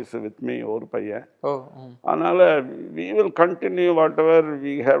இஸ் வித் மீ, ஒரு பையன். அதனால் we will continue whatever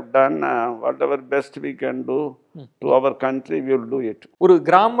we have done, whatever best we can do to our country, we will do it. ஒரு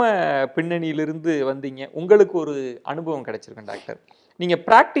கிராம பின்னணியிலிருந்து வந்தீங்க, உங்களுக்கு ஒரு அனுபவம் கிடைச்சிருக்கேன் டாக்டர். நீங்கள்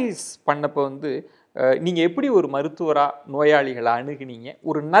ப்ராக்டிஸ் பண்ணப்போ வந்து நீங்கள் எப்படி ஒரு மருத்துவராக நோயாளிகளை அணுகுனீங்க?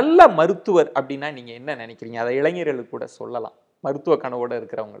 ஒரு நல்ல மருத்துவர் அப்படின்னா நீங்கள் என்ன நினைக்கிறீங்க? அதை இளைஞர்களுக்கு கூட சொல்லலாம், மருத்துவ கனவோடு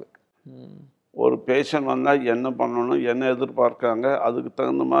இருக்கிறவங்களுக்கு. ஒரு பேஷண்ட் வந்தால் என்ன பண்ணணும், என்ன எதிர்பார்க்காங்க, அதுக்கு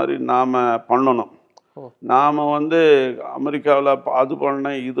தகுந்த மாதிரி நாம் பண்ணணும். நாம் வந்து அமெரிக்காவில் அது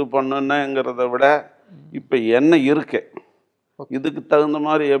பண்ண இது பண்ணுங்கிறத விட இப்போ என்ன இருக்கு, இதுக்கு தகுந்த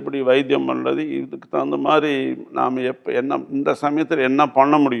மாதிரி எப்படி வைத்தியம் பண்ணுறது, இதுக்கு தகுந்த மாதிரி நாம் என்ன இந்த சமயத்தில் என்ன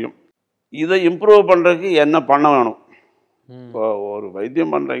பண்ண முடியும், இதை இம்ப்ரூவ் பண்ணுறதுக்கு என்ன பண்ண வேணும். இப்போ ஒரு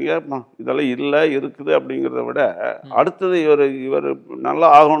வைத்தியம் பண்ணுறீங்க, இதெல்லாம் இல்லை இருக்குது அப்படிங்கிறத விட அடுத்தது இவர் நல்லா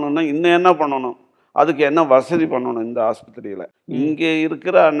ஆகணும்னா இன்னும் என்ன பண்ணணும், அதுக்கு என்ன வசதி பண்ணணும். இந்த ஆஸ்பத்திரியில் இங்கே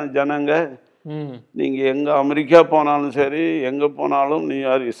இருக்கிற ஜனங்க, நீங்கள் எங்கே அமெரிக்கா போனாலும் சரி, எங்கே போனாலும் நீ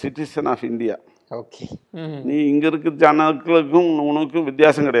R citizen of India. Okay. நீ இங்கே இருக்கிற ஜனங்களுக்கும் உனக்கும்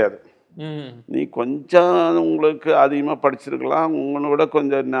வித்தியாசம் கிடையாது. நீ கொஞ்சம் உங்களுக்கு அதிகமாக படிச்சிருக்கலாம், உங்களை விட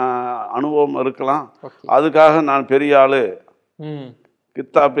கொஞ்சம் அனுபவம் இருக்கலாம், அதுக்காக நான் பெரிய ஆளு,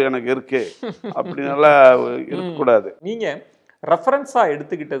 கித்தாப்பு எனக்கு இருக்கு அப்படின்னெல்லாம் இருக்கக்கூடாது. நீங்கள் ரெஃபரன்ஸாக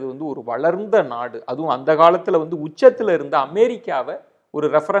எடுத்துக்கிட்டது வந்து ஒரு வளர்ந்த நாடு, அதுவும் அந்த காலத்தில் வந்து உச்சத்தில் இருந்த அமெரிக்காவை ஒரு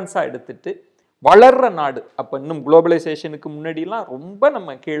ரெஃபரன்ஸாக எடுத்துட்டு வளர்ற நாடு. அப்போ இன்னும் குளோபலைசேஷனுக்கு முன்னாடிலாம் ரொம்ப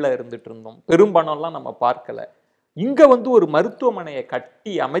நம்ம கீழே இருந்துட்டு இருந்தோம், பெரும்பணம்லாம் நம்ம பார்க்கல. இங்கே வந்து ஒரு மருத்துவமனையை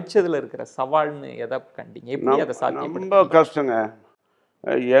கட்டி அமைச்சதில் இருக்கிற சவால்னு எதை கண்டீங்க? எப்படி அதை சாத்தியம்? ரொம்ப கஷ்டங்க.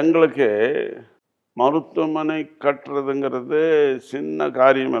 எங்களுக்கு மருத்துவமனை கட்டுறதுங்கிறது சின்ன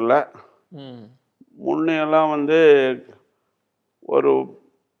காரியம் இல்லை. முன்னையெல்லாம் வந்து ஒரு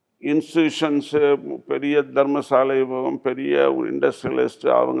இன்ஸ்டிடியூஷன்ஸு, பெரிய தர்மசாலை, பெரிய இண்டஸ்ட்ரியலிஸ்ட்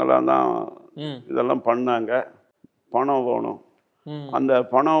அவங்களாம் தான் இதெல்லாம் பண்ணாங்க. பணம் வேணும், அந்த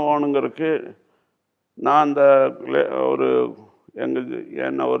பணம் வேணுங்கிறதுக்கு நான் அந்த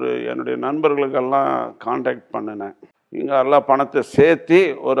என்னுடைய நண்பர்களுக்கெல்லாம் கான்டாக்ட் பண்ணினேன். இங்கே எல்லாம் பணத்தை சேர்த்து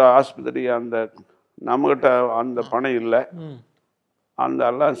ஒரு ஆஸ்பத்திரி, அந்த நம்மகிட்ட அந்த பணம் இல்லை, அந்த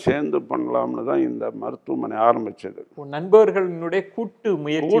எல்லாம் சேர்ந்து பண்ணலாம்னு தான் இந்த மருத்துவமனை ஆரம்பிச்சது. நண்பர்களுடைய கூட்டு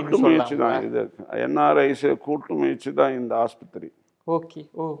முயற்சி தான் இது. என்ஆர்ஐஸ் கூட்டு முயற்சி தான் இந்த ஆஸ்பத்திரி. ஓகே.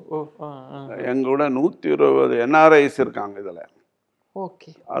 எங்களோட 120 என்ஆர்ஐஸ் இருக்காங்க இதில். ஓகே.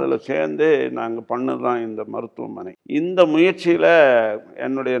 அதில் சேர்ந்து நாங்கள் பண்ணதான் இந்த மருத்துவமனை. இந்த முயற்சியில்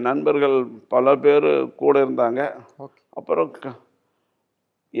என்னுடைய நண்பர்கள் பல பேர் கூட இருந்தாங்க. அப்புறம்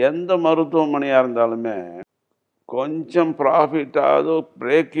எந்த மருத்துவமனையாக இருந்தாலுமே கொஞ்சம் ப்ராஃபிட்டாவது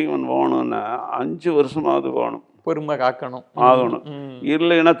பிரேக் ஈவன் வேணும்னா 5 வருஷமாவது வேணும், பொறுமை காக்கணும், ஆகணும்.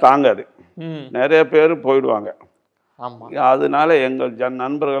 இல்லைன்னா தாங்காது, நிறைய பேர் போயிடுவாங்க. அதனால எங்கள்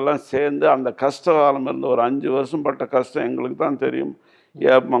நண்பர்கள்லாம் சேர்ந்து அந்த கஷ்ட காலம் இருந்து ஒரு 5 வருஷம் பட்ட கஷ்டம் எங்களுக்கு தான் தெரியும்.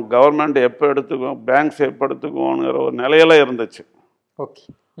 கவர்மெண்ட் எப்போ எடுத்துக்குவோம், பேங்க்ஸ் எப்போ எடுத்துக்குவோங்கிற ஒரு நிலையில இருந்துச்சு. ஓகே.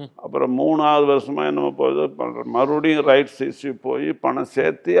 அப்புறம் 3ஆவது வருஷமாக என்னமோ போகுது, மறுபடியும் ரைட்ஸ் இஷ்யூ போய் பணம்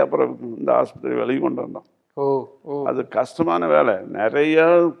சேர்த்து அப்புறம் இந்த ஆஸ்பத்திரி வெளியே கொண்டு வந்தோம். அது கஷ்டமான வேலை, நிறைய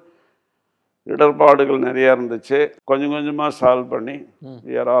இடர்பாடுகள் நிறைய இருந்துச்சு. கொஞ்சம் கொஞ்சமா சால்வ் பண்ணி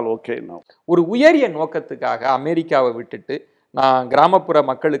we are all okay now. ஒரு உயரிய நோக்கத்துக்காக அமெரிக்காவை விட்டுட்டு நான் கிராமப்புற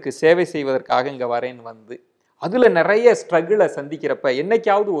மக்களுக்கு சேவை செய்வதற்காக இங்க வரேன்னு வந்து அதுல நிறைய ஸ்ட்ரகிளை சந்திக்கிறப்ப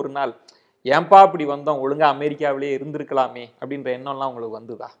என்னைக்காவது ஒரு நாள் ஏன்பா அப்படி வந்தோம், ஒழுங்கா அமெரிக்காவிலேயே இருந்திருக்கலாமே அப்படின்ற எண்ணம்லாம் உங்களுக்கு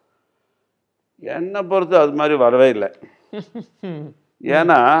வந்துதா? என்னை பொறுத்து அது மாதிரி வரவே இல்லை.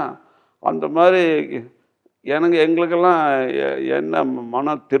 ஏன்னா அந்த மாதிரி எங்களுக்கெல்லாம் என்ன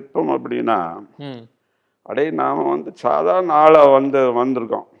மன திருப்பம் அப்படின்னா, அடே நாம வந்து சாதாரண ஆளா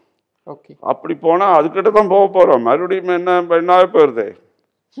வந்திருக்கோம். ஓகே. அப்படி போனா அதுக்கிட்ட தான் போக போறோம். மறுபடியும் என்ன போயிருது.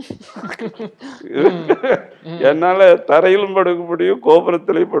 என்னால தரையிலும் படுக்க முடியும்,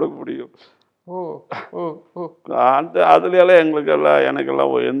 கோபுரத்திலையும் படுக்க முடியும். அதுல எல்லாம்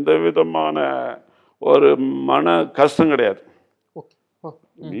எனக்கெல்லாம் எந்த விதமான ஒரு மன கஷ்டம் கிடையாது.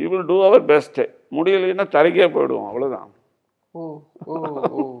 we will do our best. முடியலைன்னா தரைக்கே போயிடுவோம், அவ்வளவுதான்.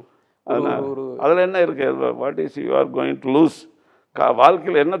 அதுல என்ன இருக்கு? what is you are going to lose?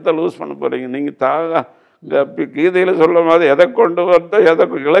 வாழ்க்கையில் என்னத்தை லூஸ் பண்ண போறீங்க? நீங்க கீதையில சொல்ல மாதிரி எதை கொண்டு வந்தோ எதை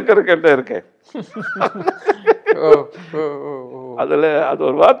இழக்கிறதுக்கு இருக்கேன். அதுல அது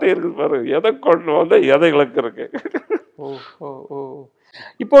ஒரு வார்த்தை இருக்குது பாரு, எதை கொண்டு வந்தோ எதை இழக்கிறதுக்கு.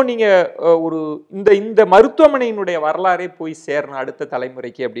 இப்போ நீங்க ஒரு இந்த மருத்துவமனையினுடைய வரலாறே போய் சேரணும் அடுத்த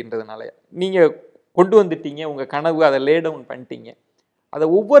தலைமுறைக்கு அப்படின்றதுனால நீங்க கொண்டு வந்துட்டீங்க உங்க கனவு, அதை லே டவுன் பண்ணிட்டீங்க. அதை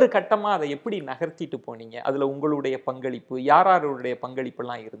ஒவ்வொரு கட்டமா அதை எப்படி நகர்த்திட்டு போனீங்க? அதுல உங்களுடைய பங்களிப்பு, யாருடைய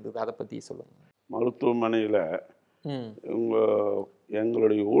பங்களிப்புலாம் இருந்தது, அதை பத்தி சொல்லுங்க. மருத்துவமனையில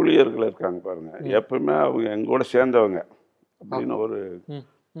எங்களுடைய ஊழியர்கள் இருக்காங்க பாருங்க, எப்பவுமே அவங்க எங்கூட சேர்ந்தவங்க அப்படின்னு ஒரு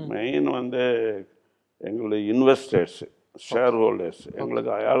மெயின் வந்து எங்களுடைய இன்வெஸ்டர்ஸ், ஷேர் ஹோல்டர்ஸ்.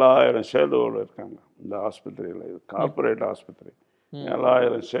 எங்களுக்கு 7000 ஷேர் ஹோல்டர் இருக்காங்க இந்த ஆஸ்பத்திரியில். இது கார்பரேட் ஆஸ்பத்திரி.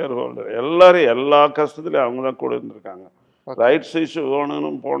 7000 ஷேர் ஹோல்டர் எல்லாரும் எல்லா கஷ்டத்துலையும் அவங்க தான் கூட இருந்திருக்காங்க. ரைட்ஸ் இஷ்யூ வேணும்னு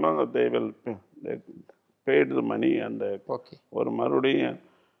போனால் they will paid the money and ஒரு மறுபடியும்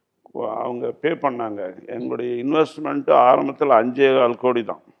அவங்க பே பண்ணாங்க. எங்களுடைய இன்வெஸ்ட்மெண்ட்டு ஆரம்பத்தில் 5.25 கோடி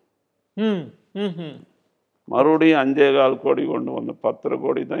தான். மறுபடியும் 5.25 கோடி கொண்டு வந்து 10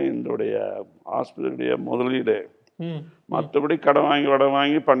 கோடி தான் என்னுடைய ஆஸ்பத்திரியுடைய முதலீடு. மற்றபடி கடன்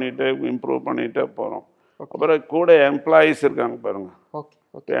வாங்கி பண்ணிட்டு இம்ப்ரூவ் பண்ணிட்டே போகிறோம். அப்புறம் கூட எம்ப்ளாயீஸ் இருக்காங்க பாருங்க,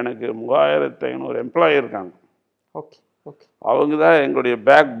 எனக்கு 3500 எம்ப்ளாயி இருக்காங்க. அவங்க தான் எங்களுடைய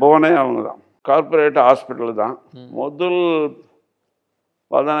பேக் போனே. அவங்க தான் கார்பரேட் ஹாஸ்பிட்டல் தான். முதல்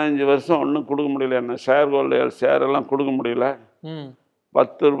 15 வருஷம் ஒன்றும் கொடுக்க முடியல, என்ன ஷேர் ஹோல்டர் ஷேர் எல்லாம் கொடுக்க முடியல.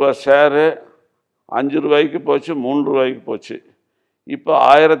 10 ரூபாய் ஷேரு 5 ரூபாய்க்கு போச்சு, 3 ரூபாய்க்கு போச்சு. இப்போ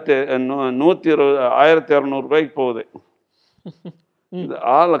 1200 ரூபாய்க்கு போகுது. இந்த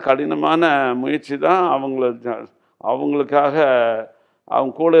கடினமான முயற்சி தான் அவங்களுக்காக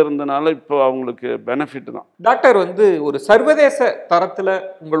அவங்க கூட இருந்தனால இப்போ அவங்களுக்கு பெனிஃபிட் தான். டாக்டர் வந்து ஒரு சர்வதேச தரத்துல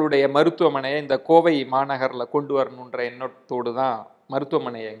உங்களுடைய மருத்துவமனையை இந்த கோவை மாநகர்ல கொண்டு வரணுன்ற எண்ணத்தோடு தான்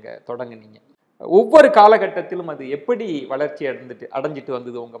மருத்துவமனையை இங்க தொடங்குனீங்க. ஒவ்வொரு காலகட்டத்திலும் அது எப்படி வளர்ச்சி அடைஞ்சிட்டு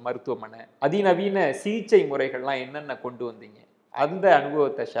வந்தது உங்க மருத்துவமனை? அதிநவீன சிகிச்சை முறைகள்லாம் என்னென்ன கொண்டு வந்தீங்க? அந்த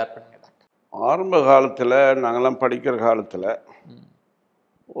அனுபவத்தை ஷேர் பண்ணுங்க டாக்டர். ஆரம்ப காலத்தில் நாங்கள்லாம் படிக்கிற காலத்தில்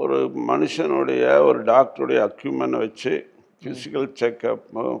ஒரு மனுஷனுடைய ஒரு டாக்டருடைய அக்யூமென்னை வச்சு ஃபிசிக்கல் செக்கப்,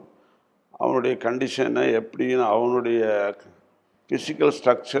 அவனுடைய கண்டிஷனை எப்படின்னு அவனுடைய ஃபிசிக்கல்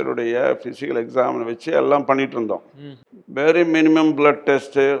ஸ்ட்ரக்சருடைய ஃபிசிக்கல் எக்ஸாமினை வச்சு எல்லாம் பண்ணிகிட்டு இருந்தோம். Very minimum blood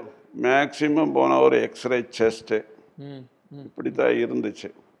test, maximum போன ஒரு எக்ஸ்ரே செஸ்ட்டு, இப்படி தான் இருந்துச்சு.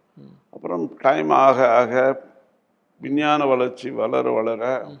 அப்புறம் டைம் ஆக ஆக விஞ்ஞான வளர்ச்சி வளர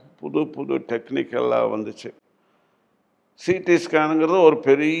புது டெக்னிக்கெல்லாம் வந்துச்சு. சிடி ஸ்கேனுங்கிறது ஒரு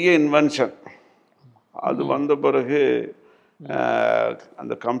பெரிய இன்வென்ஷன். அது வந்த பிறகு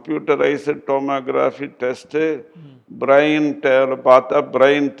அந்த கம்ப்யூட்டரைஸ்டு டோமோகிராஃபி டெஸ்ட்டு, பிரெயின் பார்த்தா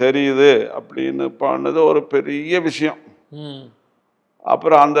பிரெயின் தெரியுது அப்படின்னு பண்ணது ஒரு பெரிய விஷயம்.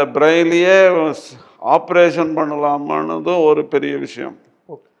 அப்புறம் அந்த பிரெயின்லேயே ஆப்ரேஷன் பண்ணலாமான்னதும் ஒரு பெரிய விஷயம்.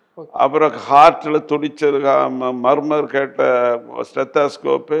 அப்புறம் ஹார்ட்டில் துடிச்சது மர்மர் கேட்ட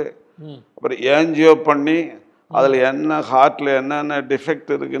ஸ்டெத்தாஸ்கோப்பு, அப்புறம் ஏஞ்சியோ பண்ணி அதில் என்ன ஹார்ட்டில் என்னென்ன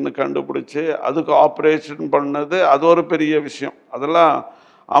டிஃபெக்ட் இருக்குதுன்னு கண்டுபிடிச்சி அதுக்கு ஆப்ரேஷன் பண்ணது, அது ஒரு பெரிய விஷயம். அதெல்லாம்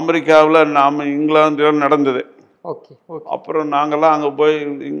அமெரிக்காவில் இங்கிலாந்தில் நடந்தது. அப்புறம் நாங்கள்லாம் அங்கே போய்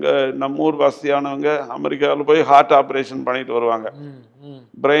இங்கே நம்ம ஊர் வசதியானவங்க அமெரிக்காவில் போய் ஹார்ட் ஆப்ரேஷன் பண்ணிட்டு வருவாங்க,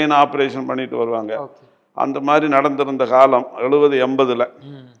 பிரெயின் ஆப்ரேஷன் பண்ணிட்டு வருவாங்க. அந்த மாதிரி நடந்திருந்த காலம் 70-80.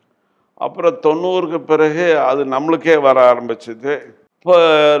 அப்புறம் 90க்கு பிறகு அது நம்மளுக்கே வர ஆரம்பிச்சது. இப்போ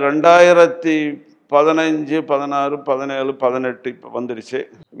 2015, 16, 17, 18 இப்போ வந்துடுச்சு.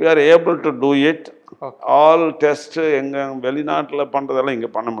 we are able to do it. All test எங்கள் வெளிநாட்டில் பண்ணுறதெல்லாம் இங்கே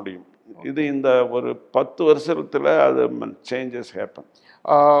பண்ண முடியும். இது இந்த ஒரு 10 வருஷத்தில் அது சேஞ்சஸ் ஹேப்பன்.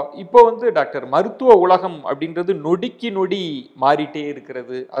 இப்போ வந்து டாக்டர், மருத்துவ உலகம் அப்படின்றது நொடிக்கு நொடி மாறிட்டே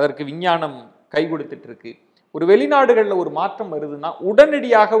இருக்கிறது. அதற்கு விஞ்ஞானம் கை கொடுத்துட்டு இருக்கு. ஒரு வெளிநாடுகள்ல ஒரு மாற்றம் வருதுன்னா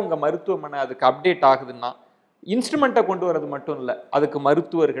உடனடியாக உங்க மருத்துவமனை அதுக்கு அப்டேட் ஆகுதுன்னா இன்ஸ்ட்ருமெண்ட்டை கொண்டு வர்றது மட்டும் இல்ல, அதுக்கு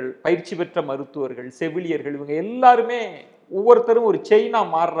மருத்துவர்கள், பயிற்சி பெற்ற மருத்துவர்கள், செவிலியர்கள் இவங்க எல்லாருமே ஒவ்வொருத்தரும் ஒரு செயினா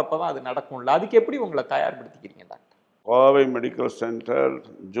மாறுறப்பதான் அது நடக்கும்ல. அதுக்கு எப்படி உங்களை தயார்படுத்திக்கிறீங்க doctor? Kovai medical centre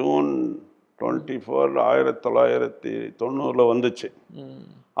June 24 1990 வந்துச்சு.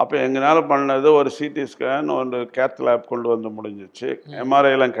 அப்போ எங்களால் பண்ணது ஒரு சிடி ஸ்கேன், ஒரு கேத் லேப் கொண்டு வந்து முடிஞ்சிச்சு.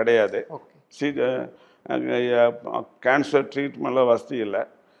 எம்ஆர்ஐலாம் கிடையாது. கேன்சர் ட்ரீட்மெண்ட்லாம் வசதி இல்லை.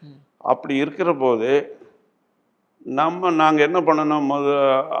 அப்படி இருக்கிற போது நாங்கள் என்ன பண்ணணும்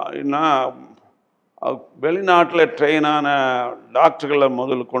முதல்னா வெளிநாட்டில் ட்ரெயினான டாக்டர்களை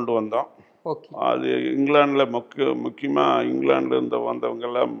முதல்ல கொண்டு வந்தோம். அது இங்கிலாண்டில் முக்கியமாக இங்கிலாந்துலேருந்து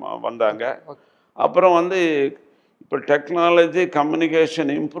வந்தவங்கெல்லாம் வந்தாங்க. அப்புறம் இப்போ டெக்னாலஜி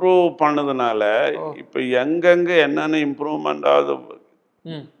கம்யூனிகேஷன் இம்ப்ரூவ் பண்ணதுனால இப்போ எங்கெங்கே என்னென்ன இம்ப்ரூவ்மெண்ட்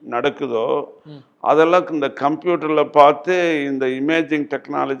நடக்குதோ அதெல்லாம் இந்த கம்ப்யூட்டரில் பார்த்து, இந்த இமேஜிங்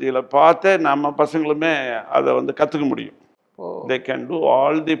டெக்னாலஜியில் பார்த்து நம்ம பசங்களுமே அதை கற்றுக்க முடியும். They can do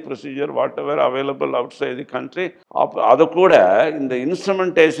all the procedure whatever available outside the country. அதை கூட இந்த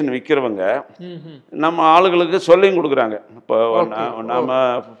இன்ஸ்ட்ருமெண்டேஷன் விற்கிறவங்க நம்ம ஆளுகளுக்கு சொல்லியும் கொடுக்குறாங்க. இப்போ நம்ம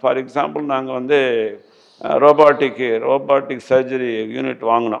ஃபார் எக்ஸாம்பிள் நாங்கள் ரோபாட்டிக் சர்ஜரி யூனிட்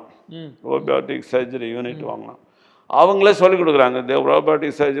வாங்கினோம். அவங்களே சொல்லிக் கொடுக்குறாங்க.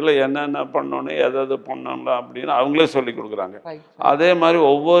 ரோபாட்டிக் சர்ஜரியில் என்னென்ன பண்ணணும், எதாவது பண்ணணும் அப்படின்னு அவங்களே சொல்லிக் கொடுக்குறாங்க. அதே மாதிரி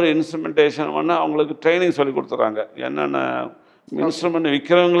ஒவ்வொரு இன்ஸ்ட்ருமெண்டேஷன் அவங்களுக்கு ட்ரைனிங் சொல்லி கொடுத்துறாங்க. என்னென்ன இன்ஸ்ட்ருமெண்ட்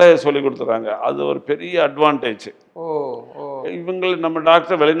விற்கிறவங்களே சொல்லி கொடுத்துறாங்க. அது ஒரு பெரிய அட்வான்டேஜ். நம்ம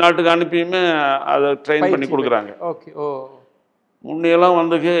டாக்டர் வெளிநாட்டுக்கு அனுப்பியுமே அதை ட்ரெயின் பண்ணி கொடுக்குறாங்க. முன்னையெல்லாம்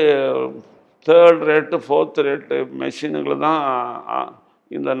 3rd ரேட்டு 4th ரேட்டு மெஷினுங்களை தான்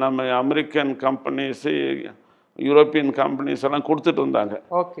இந்த நம்ம அமெரிக்கன் கம்பெனிஸு, யூரோப்பியன் கம்பெனிஸ் எல்லாம் கொடுத்துட்டு இருந்தாங்க.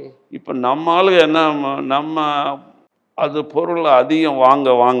 இப்போ நம்ம ஆளுங்க நம்ம அது பொருள் அதிகம்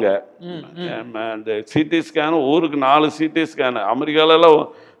வாங்க இந்த சிடி ஸ்கேனு ஊருக்கு 4 சிடி ஸ்கேனு. அமெரிக்காலெல்லாம்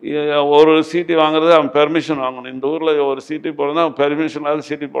ஒரு சிடி வாங்குறது அவன் பெர்மிஷன் வாங்கணும். இந்த ஊரில் ஒரு சிடி போடுறதுனா அவன் பெர்மிஷன் இல்லாத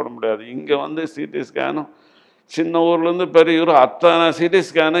சிடி போட முடியாது. இங்கே சிடி ஸ்கேனும் சின்ன ஊர்லேருந்து பெரிய ஊர் அத்தனை சிடி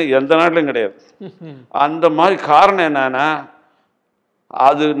ஸ்கேனு எந்த நாட்டிலும் கிடையாது. அந்த மாதிரி காரணம் என்னன்னா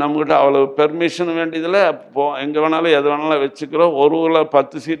அது நம்மகிட்ட அவ்வளோ பெர்மிஷன் வேண்டியதில் எங்கே வேணாலும் எது வேணாலும் வச்சுக்கிறோம். ஒரு ஊரில்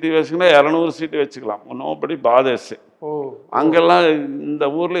 10 சீட்டு வச்சுக்கலாம், 200 சீட்டு வச்சுக்கலாம். Nobody father's. அங்கெல்லாம் இந்த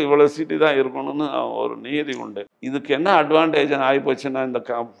ஊரில் இவ்வளோ சீட்டு தான் இருக்கணும்னு ஒரு நீதி உண்டு. இதுக்கு என்ன அட்வான்டேஜ் ஆகி போச்சுன்னா இந்த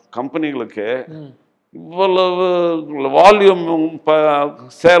கம்பெனிகளுக்கு இவ்வளவு வால்யூம்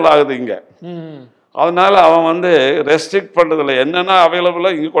சேல் ஆகுது இங்கே. அதனால அவன் ரெஸ்ட்ரிக்ட் பண்ணுறதில்ல. என்னென்ன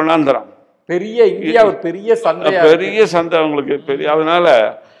அவைலபிளாக இங்கே கொண்டாந்துறான். இந்தியா ஒரு பெரிய சந்தை அவங்களுக்கு அதனால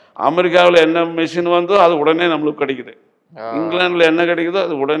அமெரிக்காவில் என்ன மிஷின் வந்தோ அது உடனே நம்மளுக்கு கிடைக்குது. இங்கிலாந்துல என்ன கிடைக்குதோ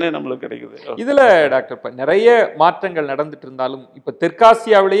அது உடனே நம்மளுக்கு கிடைக்குது. இதுல டாக்டர் நிறைய மாற்றங்கள் நடந்துட்டு இருந்தாலும் இப்ப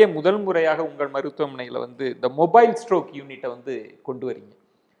தெற்காசியாவிலேயே முதல் முறையாக உங்கள் மருத்துவமனையில இந்த மொபைல் ஸ்ட்ரோக் யூனிட்டை கொண்டு வரீங்க.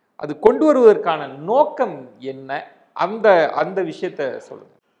 அது கொண்டு வருவதற்கான நோக்கம் என்ன? அந்த விஷயத்த சொல்லுங்க.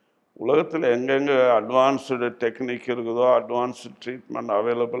 உலகத்தில் எங்கெங்கே அட்வான்ஸ்டு டெக்னிக் இருக்குதோ, அட்வான்ஸ்டு ட்ரீட்மெண்ட்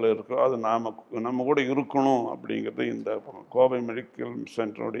அவைலபிள் இருக்கோ அது நம்ம கூட இருக்கணும் அப்படிங்கிறது இந்த கோவை மெடிக்கல்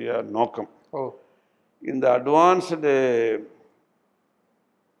சென்டருடைய நோக்கம். இந்த அட்வான்ஸ்டு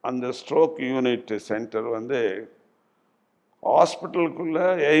அந்த ஸ்ட்ரோக் யூனிட் சென்டர் ஹாஸ்பிட்டலுக்குள்ளே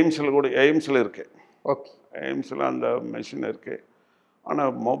எய்ம்ஸில் இருக்கு. எய்ம்ஸில் அந்த மெஷின் இருக்கு.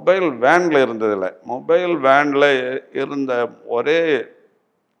 ஆனால் மொபைல் வேனில் இருந்ததில்லை. மொபைல் வேனில் இருந்த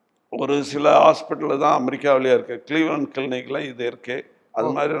ஒரு சில ஹாஸ்பிட்டலில் தான் அமெரிக்காவிலேயே இருக்குது. கிளீவ்லண்ட் கிளினிக்கில் இது இருக்குது. அது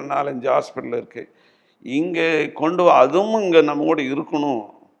மாதிரி 4-5 ஹாஸ்பிட்டல் இருக்குது. இங்கே அதுவும் இங்கே நம்ம கூட இருக்கணும்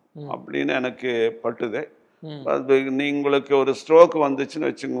அப்படின்னு எனக்கு பட்டுது. அது உங்களுக்கு ஒரு ஸ்ட்ரோக் வந்துச்சுன்னு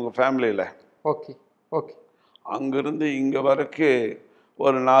வச்சுங்க உங்கள் ஃபேமிலியில், அங்கேருந்து இங்கே வரைக்கும்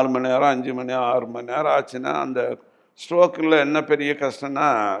ஒரு 4 மணி நேரம் 5 மணி நேரம் 6 மணி நேரம் ஆச்சுன்னா அந்த ஸ்ட்ரோக்கில் என்ன பெரிய கஷ்டம்னா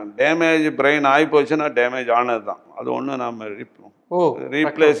டேமேஜ் பிரெயின் ஆகி போச்சுன்னா டேமேஜ் ஆனது தான். அது ஒன்றும் நம்ம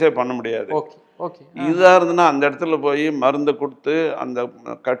ரீப்ளேஸே பண்ண முடியாது. இதாக இருந்ததுன்னா அந்த இடத்துல போய் மருந்து கொடுத்து அந்த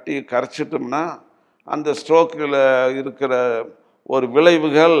கரைச்சிட்டோம்னா அந்த ஸ்ட்ரோக்கில் இருக்கிற ஒரு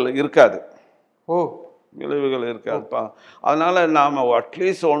விளைவுகள் இருக்காது. அதனால் நாம்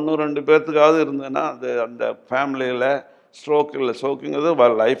அட்லீஸ்ட் 1-2 பேர்த்துக்காவது இருந்ததுன்னா அந்த ஃபேமிலியில்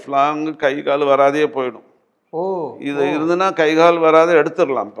ஸ்ட்ரோக்குங்கிறது லைஃப் லாங் கை கால் வராதே போயிடும். இது இருந்துன்னா கை கால் வராத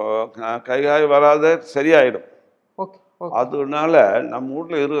எடுத்துடலாம். இப்போ கை கால் வராத சரியாயிடும். அதனால நம்ம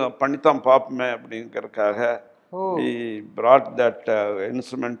வீட்டில் பண்ணித்தான் பார்ப்போமே அப்படிங்கிறதுக்காக we brought that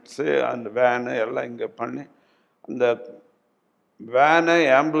instruments and van எல்லாம் இங்கே பண்ணி அந்த வேனை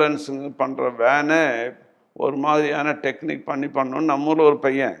ஆம்புலன்ஸுங்க பண்ணுற வேனை ஒரு மாதிரியான டெக்னிக் பண்ணணும்னு நம்ம ஊரில் ஒரு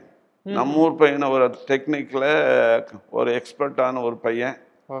பையன் நம்ம ஊர் பையனை ஒரு டெக்னிக்கில் ஒரு எக்ஸ்பர்ட்டான ஒரு பையன்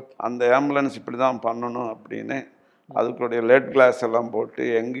அந்த ஆம்புலன்ஸ் இப்படி தான் பண்ணணும் அப்படின்னு அதுக்குடைய லெட் கிளாஸ் எல்லாம் போட்டு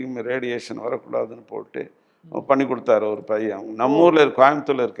எங்கேயுமே ரேடியேஷன் வரக்கூடாதுன்னு போட்டு பண்ணி கொடுத்தாரு ஒரு பையன். நம்ம ஊரில்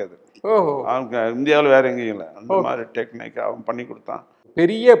கோயம்புத்தூர்ல இருக்காது, அவங்க இந்தியாவில் வேற எங்கேயும் இல்லை. அந்த மாதிரி டெக்னிக் அவன் பண்ணி கொடுத்தான்.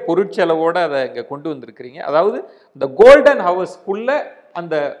 பெரிய பொருட்செலவோட அதை இங்கே கொண்டு வந்திருக்கிறீங்க. அதாவது இந்த கோல்டன் ஹவர்ஸ்க்குள்ள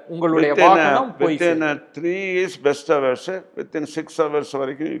அந்த உங்களுடைய வாகனம் போய் within 3 is best hours, within 6 hours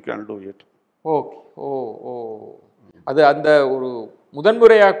வரைக்கும் you can do it. Okay. அது அந்த ஒரு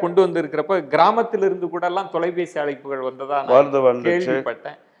முதன்முறையாக கொண்டு வந்திருக்கிறப்ப கிராமத்திலிருந்து கூட எல்லாம் தொலைபேசி அழைப்புகள் வந்ததா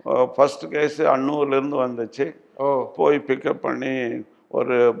கேள்விப்பட்டேன். ஃபர்ஸ்ட் கேஸ் அன்னூர்லேருந்து வந்துச்சு. போய் பிக்கப் பண்ணி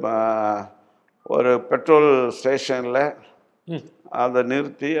ஒரு பெட்ரோல் ஸ்டேஷனில் அதை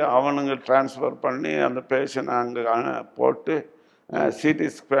நிறுத்தி அவனுங்க டிரான்ஸ்ஃபர் பண்ணி அந்த பேஷண்ட் அங்கே போட்டு சிடி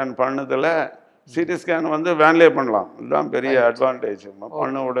ஸ்கேன் பண்ணதில் சிடி ஸ்கேன் வந்து வேன்லேயே பண்ணலாம். இதுதான் பெரிய அட்வான்டேஜ்.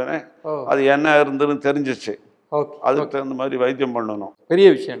 பண்ண உடனே அது என்ன இருந்துன்னு தெரிஞ்சிச்சு. அதுக்கு தகுந்த மாதிரி வைத்தியம் பண்ணணும். பெரிய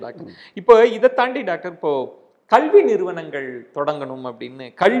விஷயம் டாக்டர். இப்போ இதை தாண்டி டாக்டர், இப்போ கல்வி நிறுவனங்கள் தொடங்கணும் அப்படின்னு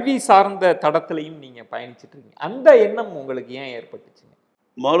கல்வி சார்ந்த தடத்திலையும் நீங்க பயணிச்சுட்டு இருக்கீங்க. அந்த எண்ணம் உங்களுக்கு ஏன் ஏற்பட்டுச்சுங்க?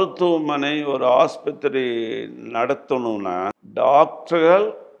 மருத்துவமனை ஒரு ஆஸ்பத்திரி நடத்தணும்னா டாக்டர்கள்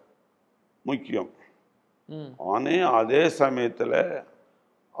முக்கியம். ஆனால் அதே சமயத்தில்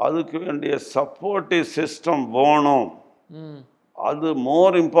அதுக்கு வேண்டிய சப்போர்ட்டிவ் சிஸ்டம் வேணும். அது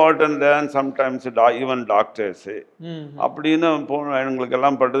மோர் இம்பார்ட்டன்ட் தேன் சம்டைம்ஸ் ஈவன் டாக்டர்ஸு அப்படின்னு எங்களுக்கு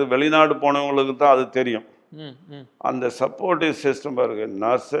எல்லாம் பட்டது. வெளிநாடு போனவங்களுக்கு தான் அது தெரியும். அந்த சப்போர்ட்டிவ் சிஸ்டம் பாருங்க,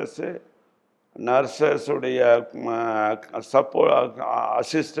 நர்சஸுடைய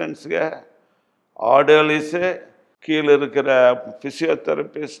அசிஸ்டன்ஸுங்க, ஆர்டர்லிஸு, கீழே இருக்கிற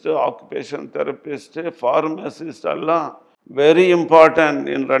ஃபிசியோதெரபிஸ்ட்டு, ஆக்குபேஷன் தெரபிஸ்ட்டு, ஃபார்மசிஸ்ட் எல்லாம் very important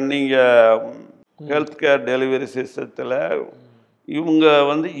in running health care delivery சிஸ்டத்தில். இவங்க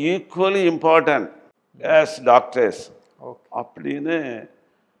வந்து ஈக்குவலி இம்பார்ட்டன்ட் ஆஸ் டாக்டர்ஸ் அப்படின்னு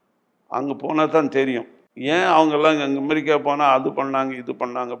அங்கே போனால் தான் தெரியும். ஏன் அவங்கெல்லாம் இங்கே அமெரிக்கா போனால் அது பண்ணாங்க இது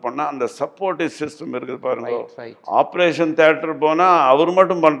பண்ணாங்க அந்த சப்போர்ட்டிவ் சிஸ்டம் இருக்குது பாருங்க. ஆப்ரேஷன் தியேட்டர் போனால் அவர்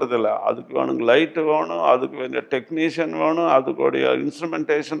மட்டும் பண்ணுறதில்ல, அதுக்கு வேணும் லைட்டு வேணும், அதுக்கு வேண்டிய டெக்னீஷியன் வேணும், அதுக்குடைய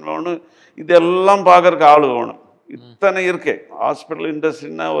இன்ஸ்ட்ருமெண்டேஷன் வேணும், இதெல்லாம் பார்க்கறக்கு ஆள் வேணும். இத்தனை இருக்கு. ஹாஸ்பிட்டல்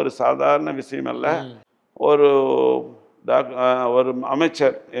இண்டஸ்ட்ரின்னா ஒரு சாதாரண விஷயம் அல்ல. ஒரு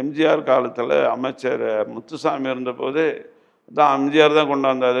அமைச்சர் எம்ஜிஆர் காலத்தில் அமைச்சர் முத்துசாமி இருந்தபோது தான் எம்ஜிஆர் தான் கொண்டு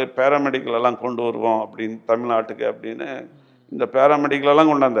வந்தார், பேராமெடிக்கல் எல்லாம் கொண்டு வருவோம் அப்படின்னு தமிழ்நாட்டுக்கு அப்படின்னு. இந்த பேராமெடிக்கலெல்லாம்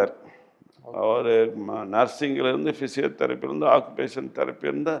கொண்டாந்தார். ஒரு நர்சிங்கிலேருந்து ஃபிசியோதெரப்பிலேருந்து ஆக்குபேஷன்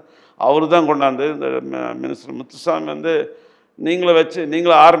தெரப்பிலேருந்து அவர் தான் கொண்டாந்து. இந்த மினிஸ்டர் முத்துசாமி வந்து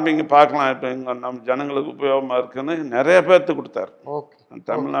நீங்களே ஆரம்பிங்க பார்க்கலாம், இப்போ நம்ம ஜனங்களுக்கு உபயோகமாக இருக்குன்னு நிறைய பேர்த்து கொடுத்தார்.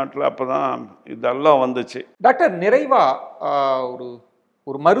 தமிழ்நாட்டில் அப்போ தான் இதெல்லாம் வந்துச்சு. டாக்டர், நிறைவா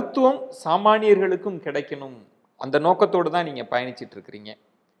ஒரு மருத்துவம் சாமானியர்களுக்கும் கிடைக்கணும் அந்த நோக்கத்தோடு தான் நீங்கள் பயணிச்சுட்டு இருக்கிறீங்க.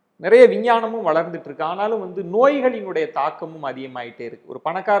 நிறைய விஞ்ஞானமும் வளர்ந்துட்டு இருக்கு. ஆனாலும் வந்து நோய்களினுடைய தாக்கமும் அதிகமாயிட்டே இருக்கு. ஒரு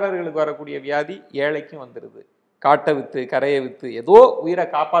பணக்காரர்களுக்கு வரக்கூடிய வியாதி ஏழைக்கும் வந்துடுது. காட்டை விற்று கரையை விற்று ஏதோ உயிரை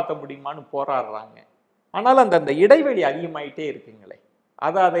காப்பாற்ற முடியுமான்னு போராடுறாங்க. ஆனாலும் அந்த இடைவெளி அதிகமாயிட்டே இருக்குங்களே,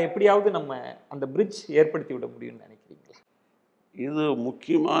 அதை எப்படியாவது நம்ம அந்த பிரிட்ஜ் ஏற்படுத்தி விட முடியும்னு நினைக்கிறீங்களா? இது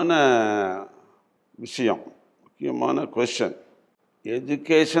முக்கியமான விஷயம், முக்கியமான question.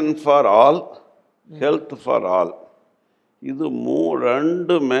 Education for all, health for all, இது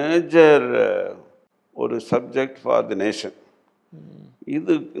ரெண்டு மேஜர் ஒரு சப்ஜெக்ட் ஃபார் தி நேஷன்.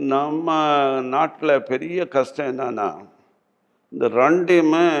 இது நம்ம நாட்டில் பெரிய கஷ்டம் என்னன்னா, இந்த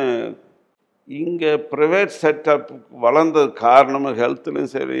ரெண்டையுமே இங்கே ப்ரைவேட் செட்டப் வளர்ந்தது காரணமும்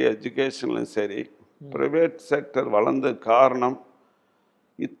ஹெல்த்லையும் சரி எஜுகேஷன்லையும் சரி ப்ரைவேட் செக்டர் வளர்ந்தது காரணம்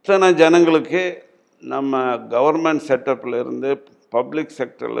இத்தனை ஜனங்களுக்கு நம்ம கவர்மெண்ட் செட்டப்பில் இருந்து பப்ளிக்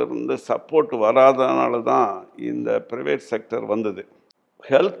செக்டரில் இருந்து சப்போர்ட் வராதனால தான் இந்த ப்ரைவேட் செக்டர் வந்தது.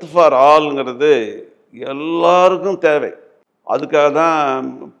 ஹெல்த் ஃபார் ஆல்ங்கிறது எல்லாருக்கும் தேவை. அதுக்காக தான்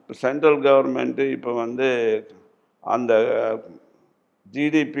சென்ட்ரல் கவர்மெண்ட்டு இப்போ வந்து அந்த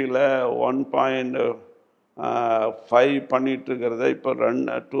ஜிடிபியில் 1.5 பண்ணிகிட்ருக்கிறத இப்போ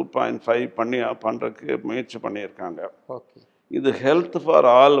 2.5 பண்ணுறதுக்கு முயற்சி பண்ணியிருக்காங்க. இது ஹெல்த் ஃபார்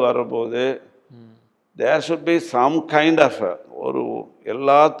ஆல் வரும்போது there should be some kind of ஒரு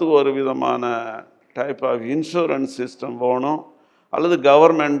எல்லாத்துக்கும் ஒரு விதமான டைப் ஆஃப் இன்சூரன்ஸ் சிஸ்டம் வேணும், அல்லது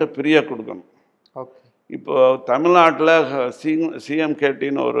கவர்மெண்ட்டு ஃப்ரீயாக கொடுக்கணும். இப்போ தமிழ்நாட்டில்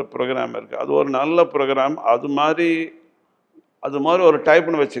சிஎம்கேடின்னு ஒரு ப்ரோக்ராம் இருக்குது. அது ஒரு நல்ல ப்ரோக்ராம். அது மாதிரி ஒரு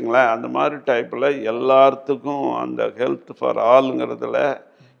டைப்னு வச்சுங்களேன். அந்த மாதிரி டைப்பில் எல்லாத்துக்கும் அந்த ஹெல்த் ஃபார் ஆளுங்கிறதுல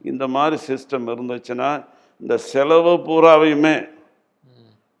இந்த மாதிரி சிஸ்டம் இருந்துச்சுன்னா இந்த செலவு பூராவையுமே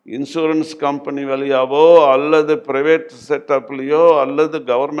இன்சூரன்ஸ் கம்பெனி வழியாவோ அல்லது ப்ரைவேட் செட்டப்லேயோ அல்லது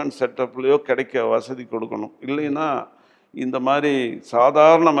கவர்மெண்ட் செட்டப்லேயோ கிடைக்க வசதி கொடுக்கணும். இல்லைன்னா இந்த மாதிரி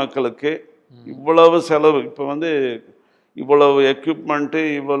சாதாரண மக்களுக்கு இவ்வளவு செலவு, இப்போ இவ்வளவு எக்யூப்மெண்ட்டு,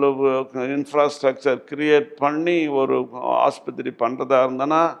 இவ்வளவு இன்ஃப்ராஸ்ட்ரக்சர் கிரியேட் பண்ணி ஒரு ஆஸ்பத்திரி பண்ணுறதா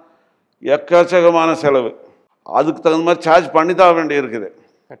இருந்தனா எக்கச்சக்கமான செலவு. அதுக்கு தகுந்த மாதிரி சார்ஜ் பண்ணி தான் வேண்டி இருக்குது.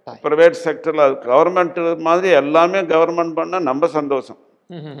 ப்ரைவேட் செக்டரில் கவர்மெண்ட் மாதிரி எல்லாமே கவர்மெண்ட் பண்ணால் நம்ம சந்தோஷம்.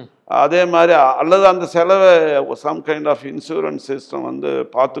 அதே மாதிரி அல்லது அந்த செலவை some kind of insurance system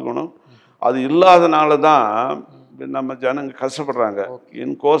பார்த்துக்கணும். அது இல்லாதனால தான் நம்ம ஜனங்க கஷ்டப்படுறாங்க.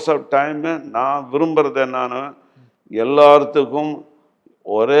 இன் கோர்ஸ் ஆஃப் டைமு நான் விரும்புகிறது என்னன்னு, எல்லாத்துக்கும்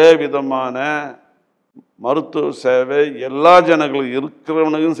ஒரே விதமான மருத்துவ சேவை எல்லா ஜனங்களுக்கும்,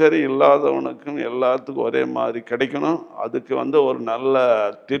 இருக்கிறவனுக்கும் சரி இல்லாதவனுக்கும் எல்லாத்துக்கும் ஒரே மாதிரி கிடைக்கணும். அதுக்கு ஒரு நல்ல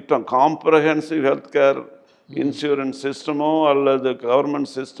திட்டம், காம்ப்ரஹென்சிவ் ஹெல்த் கேர் இன்சூரன்ஸ் சிஸ்டமோ அல்லது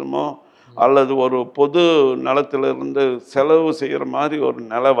கவர்மெண்ட் சிஸ்டமோ அல்லது ஒரு பொது நலத்திலிருந்து செலவு செய்கிற மாதிரி ஒரு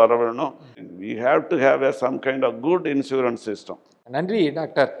நிலை வர வேணும். we have to have some kind of good insurance system. நன்றி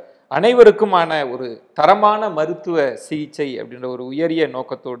டாக்டர். அனைவருக்குமான ஒரு தரமான மருத்துவ சிகிச்சை அப்படின்ற ஒரு உயரிய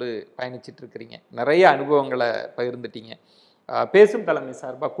நோக்கத்தோடு பயணிச்சிட்டு இருக்கிறீங்க. நிறைய அனுபவங்களை பகிர்ந்துட்டீங்க. பேசும் தலைமை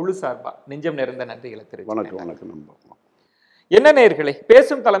சார்பா, குழு சார்பா நெஞ்சம் நிறைந்த நன்றிகளை தெரிவிக்கிறேன். வணக்கம். என்ன நேயர்களே,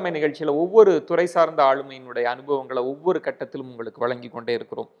 பேசும் தலைமை நிகழ்ச்சியில் ஒவ்வொரு துறை சார்ந்த ஆளுமையினுடைய அனுபவங்களை ஒவ்வொரு கட்டத்திலும் உங்களுக்கு வழங்கி கொண்டே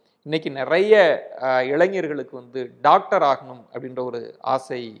இருக்கிறோம். இன்னைக்கு நிறைய இளைஞர்களுக்கு டாக்டர் ஆகணும் அப்படின்ற ஒரு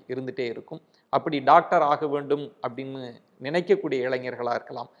ஆசை இருந்துகிட்டே இருக்கும். அப்படி டாக்டர் ஆக வேண்டும் அப்படின்னு நினைக்கக்கூடிய இளைஞர்களாக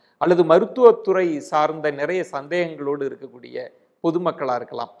இருக்கலாம், அல்லது மருத்துவத்துறை சார்ந்த நிறைய சந்தேகங்களோடு இருக்கக்கூடிய பொதுமக்களாக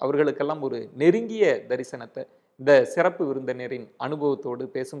இருக்கலாம். அவர்களுக்கெல்லாம் ஒரு நெருங்கிய தரிசனத்தை இந்த சிறப்பு விருந்தினரின் அனுபவத்தோடு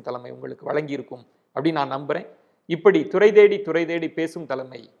பேசும் தலைமை உங்களுக்கு வழங்கியிருக்கும் அப்படின்னு நான் நம்புகிறேன். இப்படி துறை தேடி பேசும்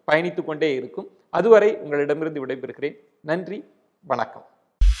தலைமை பயணித்து கொண்டே இருக்கும். அதுவரை உங்களிடமிருந்து விடைபெறுகிறேன். நன்றி, வணக்கம்.